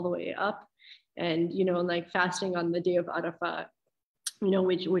all the way up, and like fasting on the day of Arafah,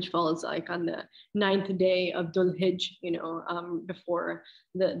 which falls like on the 9th day of Dhul Hijj, before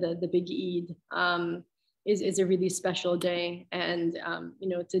the big Eid, is a really special day. And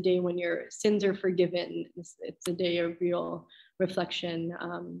it's a day when your sins are forgiven. It's a day of real reflection.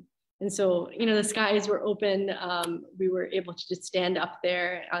 And so, you know, the skies were open. We were able to just stand up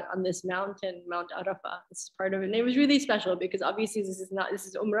there on this mountain, Mount Arafah. This is part of it. And it was really special because obviously this is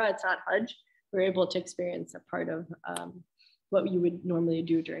Umrah, it's not Hajj. We were able to experience a part of what you would normally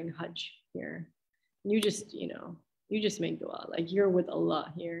do during Hajj here. And you just, you know, you just make dua. Like you're with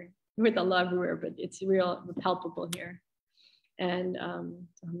Allah here. You're with Allah everywhere, but it's real, palpable here. And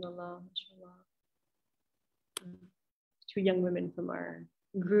alhamdulillah, two young women from our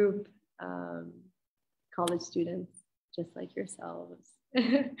group, college students, just like yourselves.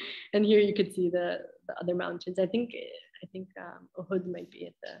 And here you could see the other mountains. I think Uhud might be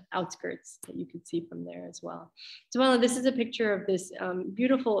at the outskirts that you could see from there as well. So this is a picture of this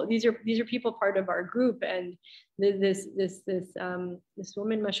beautiful. These are people part of our group, and this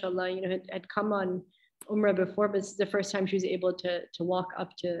woman, mashallah, you know, had come on Umrah before, but this is the first time she was able to walk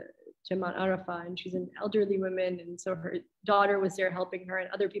up to Mount Arafah, and she's an elderly woman, and so her daughter was there helping her and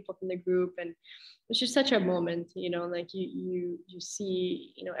other people from the group, and it's just such a moment, you know, like you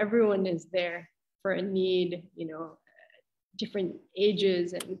see, you know, everyone is there for a need, you know, different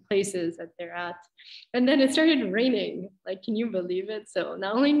ages and places that they're at. And then it started raining, like, can you believe it? So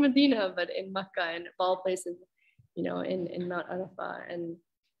not only in Medina, but in Mecca and all places, you know, in Mount Arafah. And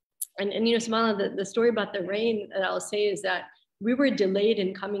you know, subhanAllah, the story about the rain that I'll say is that we were delayed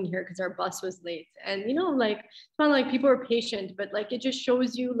in coming here because our bus was late. And, you know, like, it's not like people are patient, but like, it just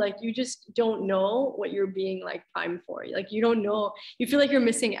shows you, like, you just don't know what you're being like primed for. Like, you don't know, you feel like you're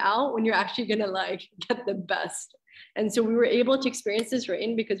missing out when you're actually gonna like get the best. And so we were able to experience this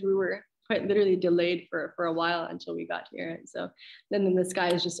rain because we were quite literally delayed for a while until we got here. And so then the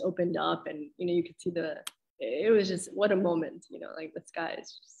skies just opened up, and, you know, you could see it was just, what a moment, you know, like the sky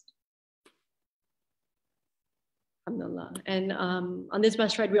is just, alhamdulillah. And on this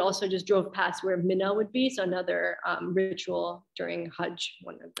bus ride, we also just drove past where Mina would be. So another ritual during Hajj,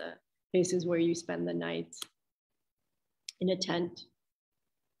 one of the places where you spend the night in a tent.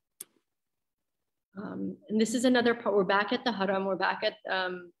 And this is another part. We're back at the Haram. We're back at,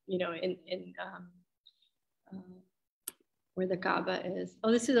 you know, where the Kaaba is.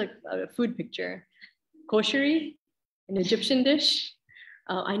 Oh, this is a food picture. Kosheri, an Egyptian dish.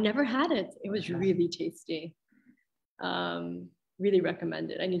 I never had it. It was really tasty. Really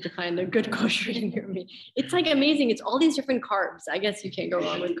recommend it. I need to find a good kosheri near me. It's like amazing. It's all these different carbs. I guess you can't go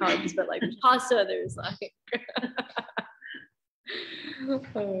wrong with carbs, but like there's pasta, there's like, oh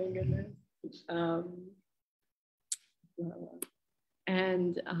my goodness.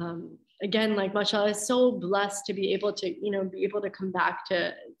 And again, like, mashallah, is so blessed to be able to, you know, be able to come back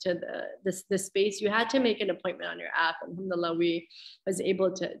to this space. You had to make an appointment on your app, and alhamdulillah, we was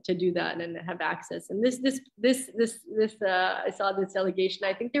able to do that and have access. And this I saw this delegation.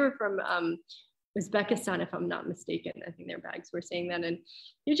 I think they were from Uzbekistan, if I'm not mistaken. I think their bags were saying that, and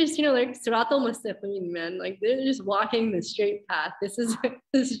you're just, you know, like Sirat al-Mustaqim, man, like they're just walking the straight path. This is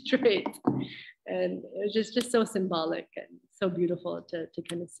straight, and it was just so symbolic and so beautiful to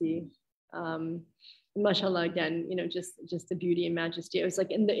kind of see. Mashallah, again, you know, just the beauty and majesty. It was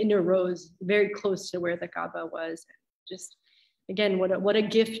like in the inner rows, very close to where the Kaaba was. Just again, what a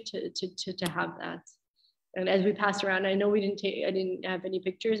gift to have that. And as we passed around, I know I didn't have any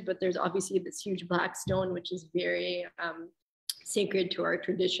pictures, but there's obviously this huge black stone, which is very sacred to our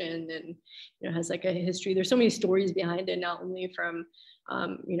tradition, and, you know, has like a history. There's so many stories behind it, not only from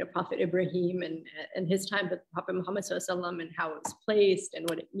you know, Prophet Ibrahim and his time, but Prophet Muhammad ﷺ, and how it was placed and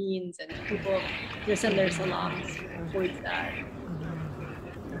what it means, and people, you know, send their salams towards that.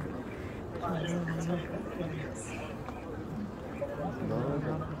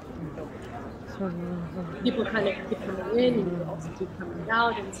 People kind of keep coming in, and you also keep coming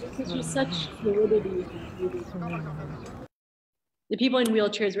out, and it's just such fluidity and beauty. The people in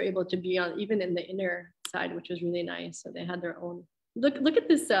wheelchairs were able to be on even in the inner side, which was really nice. So they had their own. Look at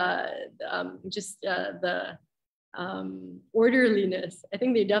this, the orderliness. I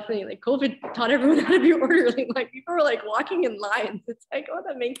think they definitely, like, COVID taught everyone how to be orderly. Like, people were like walking in lines. It's like, oh,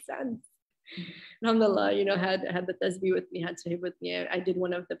 that makes sense. Alhamdulillah, you know, had the tasbih with me, had sahib with me. I did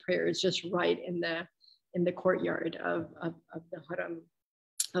one of the prayers just right in the courtyard of the Haram,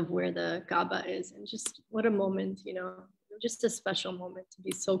 of where the Kaaba is. And just what a moment, you know, just a special moment to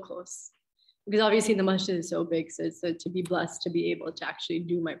be so close. Because obviously the masjid is so big, so to be blessed to be able to actually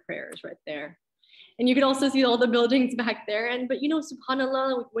do my prayers right there. And you can also see all the buildings back there. But, you know,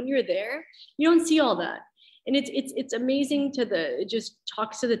 subhanAllah, when you're there, you don't see all that. And it's amazing it just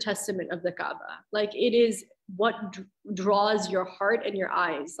talks to the testament of the Kaaba. Like, it is what draws your heart and your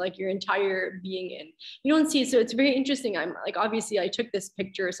eyes, like your entire being in. You don't see, so it's very interesting. I'm like, obviously I took this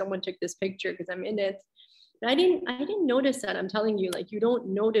picture, someone took this picture because I'm in it. But I didn't notice that. I'm telling you, like, you don't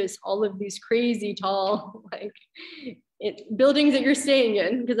notice all of these crazy tall, like, buildings that you're staying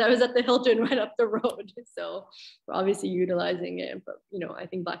in, because I was at the Hilton right up the road. So we're obviously utilizing it, but you know, I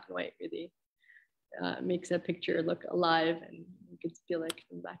think black and white really makes a picture look alive, and you could feel like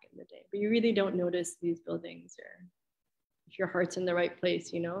from back in the day. But you really don't notice these buildings, or if your heart's in the right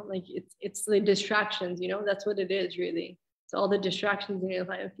place, you know, like it's the distractions, you know, that's what it is really. So all the distractions in your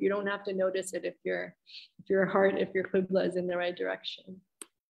life, you don't have to notice it if your heart, if your qibla is in the right direction.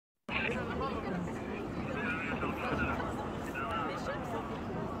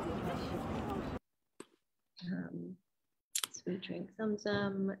 So we drank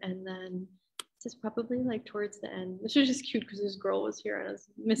Zamzam, and then this is probably like towards the end. This was just cute because this girl was here and I was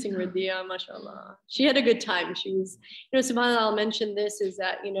missing Radia, mashallah. She had a good time. She was, you know, subhanAllah, I'll mention this is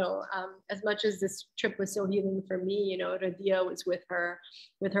that, you know, as much as this trip was so healing for me, you know, Radia was with her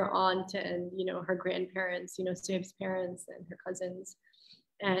aunt and, you know, her grandparents, you know, Suhaib's parents and her cousins.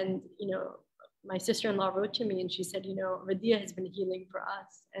 And, you know, my sister-in-law wrote to me and she said, you know, Radia has been healing for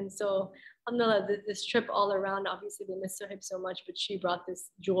us. And so, alhamdulillah, this trip all around, obviously they miss Suhaib so much, but she brought this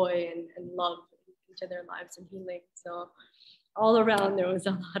joy and love into their lives and healing. So all around there was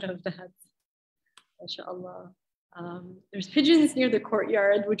a lot of that, mashallah. There's pigeons near the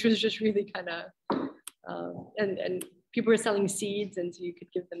courtyard, which was just really kind of, and people were selling seeds, and so you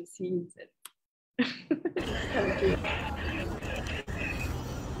could give them seeds. And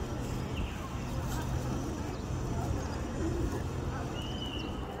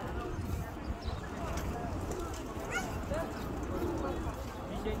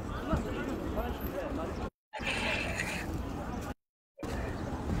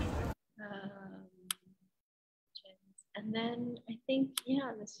and then I think,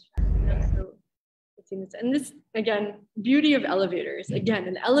 yeah, this, so and this, again, beauty of elevators. Again,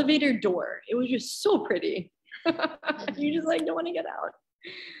 an elevator door. It was just so pretty. You just like don't want to get out.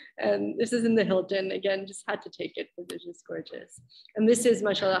 And this is in the Hilton. Again, just had to take it because it's just gorgeous. And this is,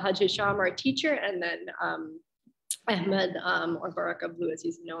 mashallah, Haji Sham, our teacher, and then Ahmed, or Baraka Blue, as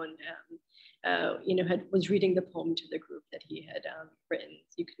he's known, you know, was reading the poem to the group that he had written.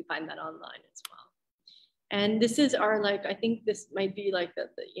 So you can find that online as well. And this is our, like, I think this might be like the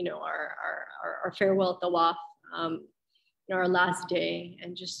you know, our farewell tawaf, you know, our last day.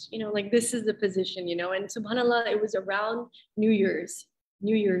 And just, you know, like this is the position, you know, and subhanAllah, it was around New Year's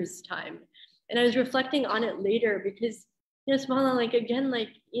time. And I was reflecting on it later because, you know, subhanAllah, like, again, like,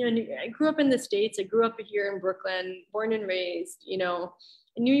 you know, I grew up in the States, I grew up here in Brooklyn, born and raised, you know,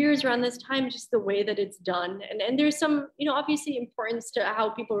 New Year's around this time, just the way that it's done. And there's some, you know, obviously importance to how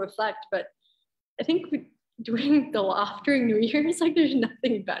people reflect, but I think doing tawaf during New Year's, like there's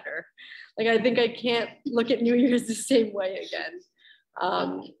nothing better. Like, I think I can't look at New Year's the same way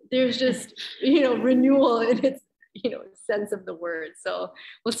again. There's just, you know, renewal in its, you know, sense of the word. So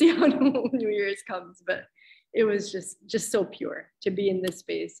we'll see how New Year's comes, but it was just so pure to be in this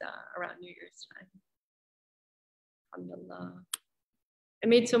space around New Year's time. Alhamdulillah. I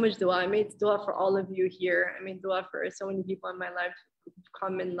made so much dua. I made dua for all of you here. I made dua for so many people in my life who've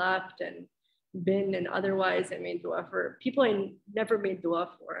come and left and been and otherwise. I made dua for people I never made dua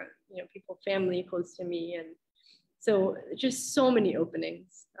for, you know, people, family close to me. And so just so many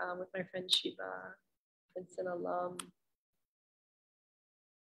openings with my friend Shiva, Princeton alum.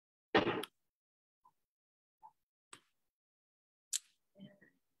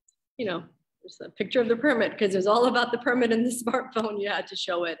 You know, there's a picture of the permit because there's all about the permit in the smartphone. You had to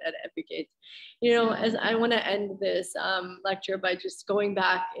show it at every gate. You know, as I want to end this lecture by just going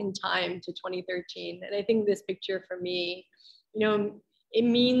back in time to 2013. And I think this picture for me, you know, it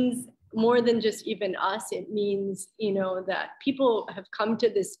means more than just even us. It means, you know, that people have come to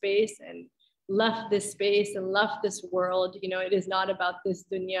this space and left this space and left this world. You know, it is not about this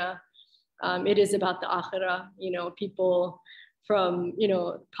dunya. It is about the akhirah. You know, people from, you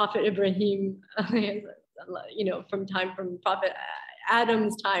know, Prophet Ibrahim, you know, from Prophet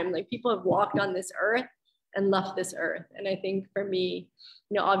Adam's time, like people have walked on this earth and left this earth. And I think for me,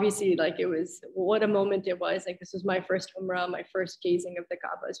 you know, obviously, like it was, what a moment it was. Like this was my first Umrah, my first gazing of the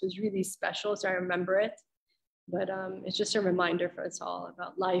Kaaba. This was really special, so I remember it. But it's just a reminder for us all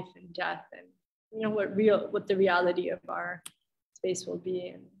about life and death, and you know what the reality of our space will be.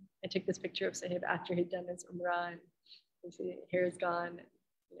 And I took this picture of Sahib after he'd done his Umrah, and you see hair is gone. And,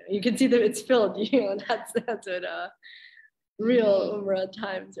 you know, you can see that it's filled. You know, that's what real Umrah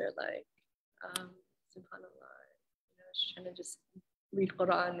times are like. Subhanallah, you know, just trying to just read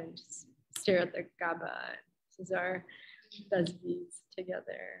Quran and just stare at the Kaaba. This is our tasbeehs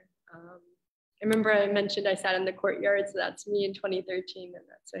together. I remember I mentioned I sat in the courtyard, so that's me in 2013, and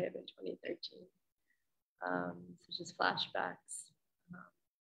that's Sahib in 2013. such as flashbacks,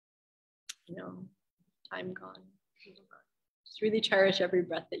 you know, time gone. Just really cherish every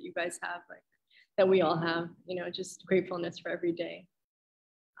breath that you guys have, like that we all have, you know, just gratefulness for every day.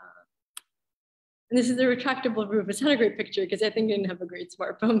 And this is a retractable roof. It's not a great picture because I think I didn't have a great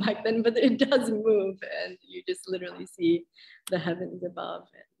smartphone back then, but it does move and you just literally see the heavens above.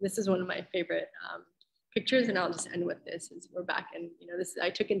 And this is one of my favorite pictures, and I'll just end with this. Is we're back in, you know, this I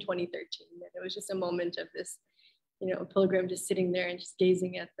took in 2013, and it was just a moment of this, you know, pilgrim just sitting there and just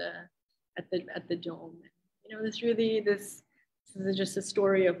gazing at the dome. And, you know, this is just a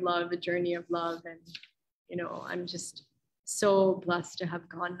story of love, a journey of love, and you know, I'm just so blessed to have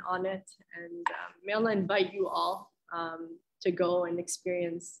gone on it. And may Allah invite you all to go and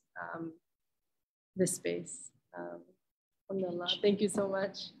experience this space. Alhamdulillah. Thank you so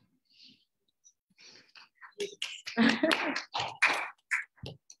much.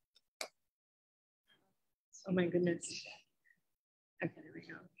 Oh my goodness. Okay, there we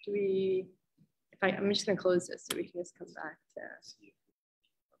go. I'm just gonna close this so we can just come back to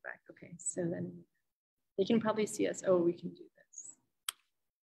go back. Okay, so then they can probably see us. Oh, we can do this.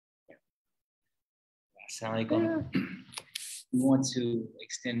 Yeah. Assalamu alaikum. We want to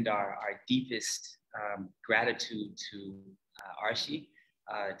extend our deepest gratitude to Arshe,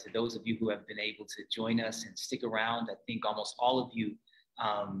 to those of you who have been able to join us and stick around. I think almost all of you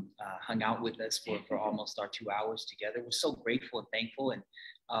hung out with us for almost our 2 hours together. We're so grateful and thankful. And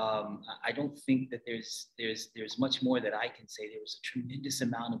I don't think that there's much more that I can say. There was a tremendous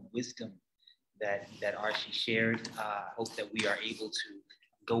amount of wisdom that Arshe shared. I hope that we are able to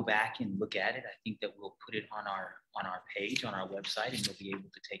go back and look at it. I think that we'll put it on our page, on our website, and you'll be able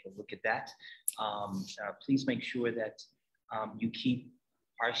to take a look at that. Please make sure that you keep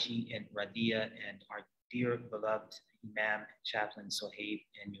Arshe and Radia and our dear beloved Imam, Chaplain Sohaib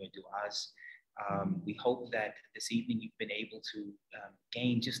in your du'as. We hope that this evening you've been able to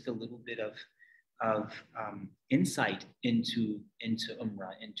gain just a little bit of insight into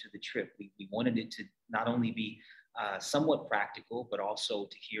Umrah, into the trip. We wanted it to not only be somewhat practical, but also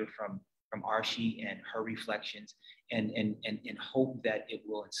to hear from Arshe and her reflections, and hope that it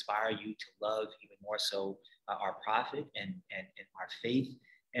will inspire you to love even more so our Prophet and our faith,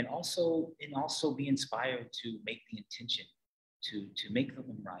 and also be inspired to make the intention to make the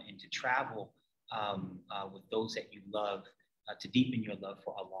Umrah and to travel with those that you love, to deepen your love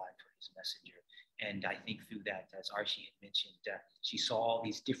for Allah and for His Messenger. And I think through that, as Arshe had mentioned, she saw all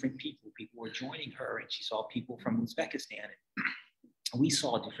these different people. People were joining her, and she saw people from Uzbekistan. And we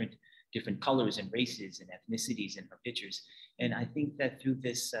saw different colors and races and ethnicities in her pictures. And I think that through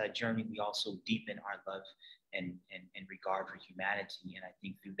this journey, we also deepen our love and regard for humanity. And I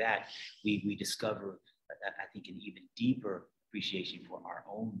think through that, we discover, I think, an even deeper appreciation for our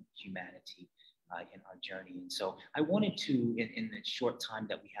own humanity in our journey. And so I wanted to, in the short time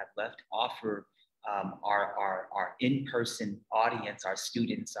that we have left, offer our in-person audience, our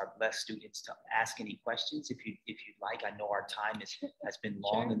students, our blessed students, to ask any questions if you'd like. I know our time has been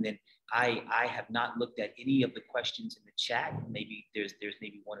long, sure. And then I have not looked at any of the questions in the chat. Maybe there's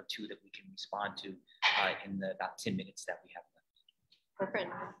maybe one or two that we can respond to in the about 10 minutes that we have left.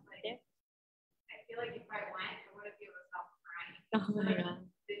 Perfect. Yeah. I feel like if I went, I would have given myself crying. Oh my God.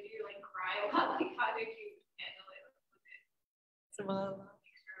 Did you like cry a lot? Like, how did you handle it? Was it?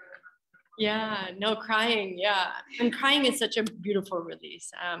 Yeah, no, crying. Yeah. And crying is such a beautiful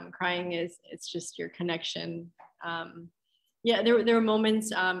release. Crying it's just your connection. Yeah, there were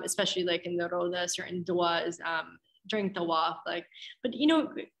moments, especially like in the Roda, certain duas during tawaf, like, but you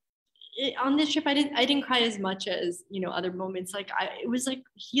know, on this trip, I didn't cry as much as, you know, other moments. Like it was like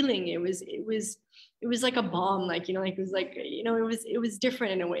healing. It was like a balm, like, you know, like it was like, you know, it was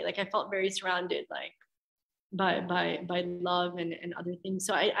different in a way. Like I felt very surrounded, like, by love and other things.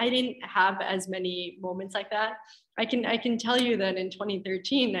 So I didn't have as many moments like that. I can tell you that in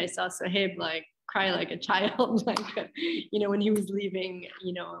 2013, I saw Sohaib like cry like a child, like, you know, when he was leaving,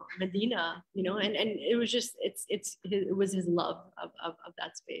 you know, Medina, you know, and it was just, it was his love of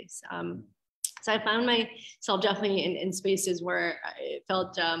that space. So I found myself definitely in spaces where I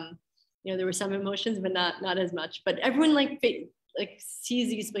felt, you know, there were some emotions, but not as much, but everyone like sees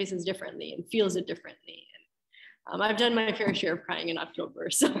these places differently and feels it differently. I've done my fair share of crying in October,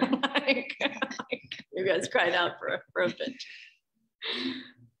 so like you guys cried out for a bit.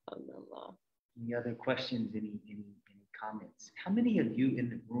 Any other questions? Any comments? How many of you in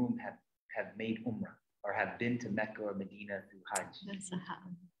the room have made Umrah or have been to Mecca or Medina through Hajj? Yes, I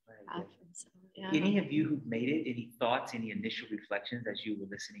have. So, yeah. Any of you who've made it? Any thoughts? Any initial reflections as you were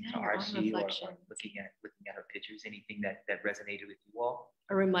listening to Arshe or looking at her pictures? Anything that resonated with you all?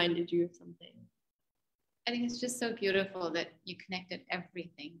 Or reminded you of something? I think it's just so beautiful that you connected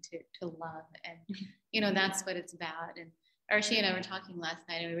everything to love. And, you know, that's what it's about. And Arshe and I were talking last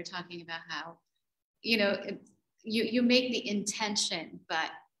night, and we were talking about how, you know, you make the intention,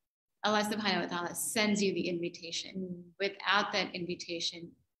 but Allah subhanahu wa ta'ala sends you the invitation. Without that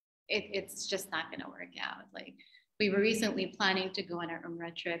invitation, it's just not going to work out. Like, we were recently planning to go on our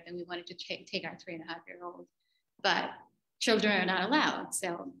Umrah trip, and we wanted to take our 3.5-year-old, but children are not allowed.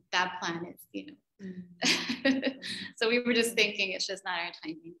 So that plan is, you know, so we were just thinking it's just not our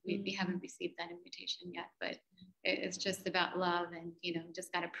timing. We haven't received that invitation yet, but it's just about love, and, you know,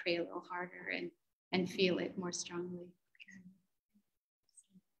 just got to pray a little harder and feel it more strongly.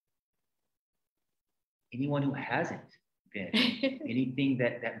 Anyone who hasn't been, anything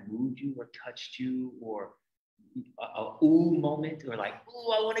that moved you or touched you, or a ooh moment, or like,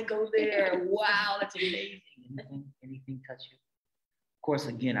 ooh, I want to go there. Wow, that's amazing. Anything touch you? Of course,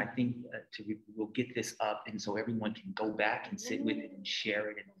 again, I think we'll get this up, and so everyone can go back and sit with it and share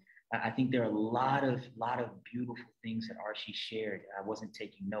it. And I think there are a lot of beautiful things that Arshe shared. I wasn't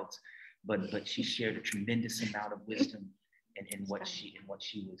taking notes, but she shared a tremendous amount of wisdom in what she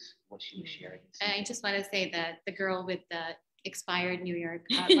was sharing. And I just want to say that the girl with the expired New York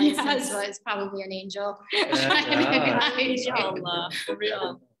license was probably an angel. Inshallah, for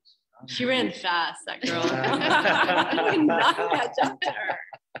real. She ran fast, that girl. I did not catch up to her.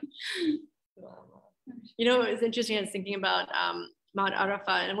 You know, it's interesting. I was thinking about Mount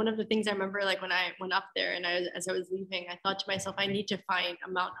Arafah, and one of the things I remember, like when I went up there, and as I was leaving, I thought to myself, I need to find a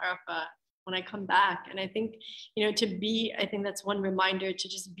Mount Arafah when I come back. And I think, you know, I think that's one reminder to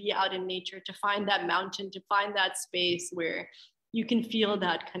just be out in nature, to find that mountain, to find that space where you can feel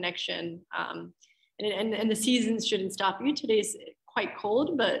that connection. And the seasons shouldn't stop you. Today's quite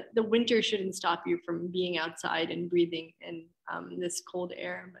cold, but the winter shouldn't stop you from being outside and breathing in this cold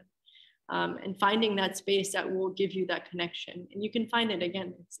air. But and finding that space that will give you that connection, and you can find it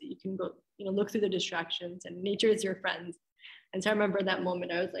again. You can go, you know, look through the distractions, and nature is your friend. And so I remember that moment.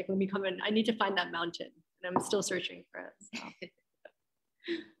 I was like, let me come in. I need to find that mountain, and I'm still searching for it.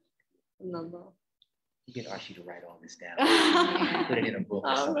 So. Get Arshe to write all this down. Put it in a book.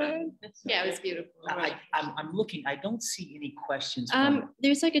 Yeah, it was beautiful. I'm looking. I don't see any questions.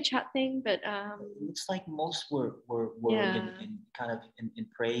 There's like a chat thing, but it looks like most were in kind of in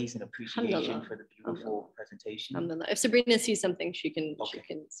praise and appreciation for the beautiful presentation. If Sabrina sees something, she can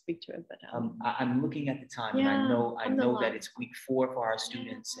speak to it. But I'm looking at the time, and I know that it's week 4 for our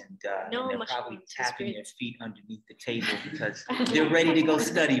students, and they're probably tapping their feet underneath the table because they're ready to go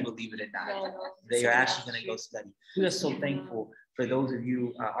study. Believe it or not, they are actually going to go study. We are so thankful for those of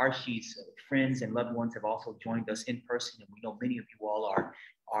you. Arshe's friends and loved ones have also joined us in person, and we know many of you all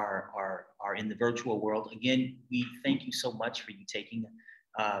are in the virtual world. Again, we thank you so much for you taking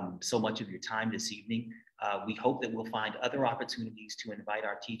so much of your time this evening. We hope that we'll find other opportunities to invite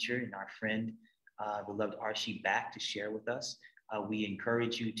our teacher and our friend, beloved Arshe, back to share with us. We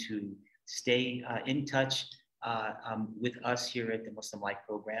encourage you to stay in touch with us here at the Muslim Life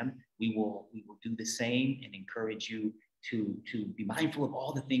Program. We will do the same and encourage you to be mindful of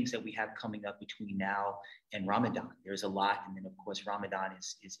all the things that we have coming up between now and Ramadan. There's a lot, and then of course Ramadan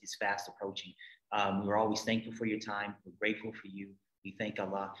is fast approaching. We're always thankful for your time. We're grateful for you. We thank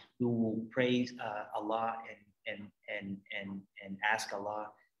Allah. We will praise Allah and ask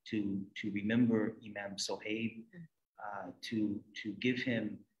Allah to remember Imam Sohaib, to give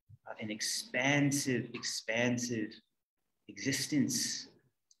him an expansive existence,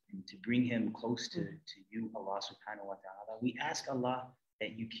 and to bring him close to you, Allah subhanahu wa ta'ala. We ask Allah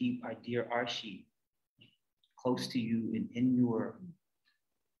that you keep our dear Arshe close to you in your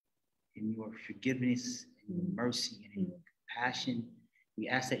forgiveness, in your mercy, and in your compassion. We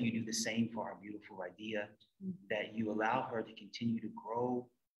ask that you do the same for our beautiful Radia, that you allow her to continue to grow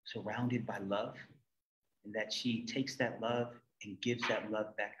surrounded by love, and that she takes that love and gives that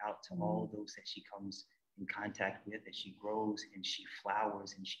love back out to all those that she comes in contact with, as she grows and she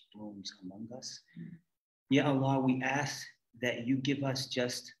flowers and she blooms among us. Ya Allah, we ask that you give us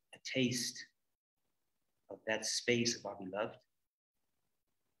just a taste of that space of our beloved,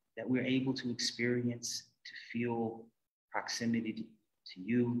 that we're able to experience, to feel proximity to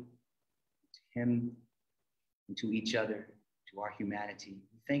you, to him, and to each other, to our humanity.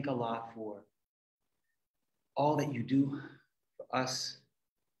 We thank Allah for all that you do for us,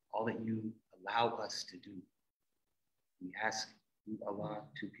 all that you allow us to do. We ask you, Allah,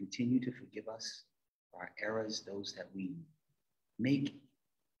 to continue to forgive us for our errors, those that we make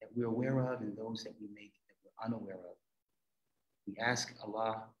that we're aware of, and those that we make that we're unaware of. We ask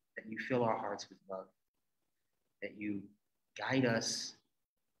Allah that you fill our hearts with love, that you guide us,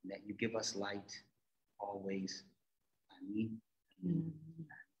 and that you give us light always. Ameen.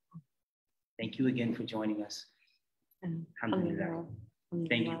 Thank you again for joining us. Alhamdulillah.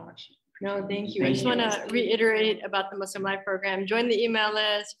 Thank you, Arshe. No, thank you. I just want to reiterate about the Muslim Life Program. Join the email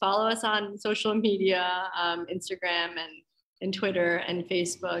list, follow us on social media, Instagram and Twitter and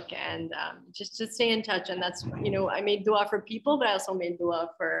Facebook, and just to stay in touch. And that's, you know, I made dua for people, but I also made dua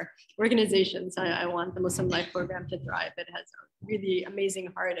for organizations. I want the Muslim Life Program to thrive. It has a really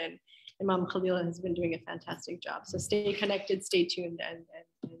amazing heart, and Imam Khalil has been doing a fantastic job. So stay connected, stay tuned, and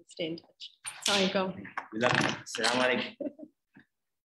stay in touch. Assalamu alaikum. We love you. Assalamu alaikum.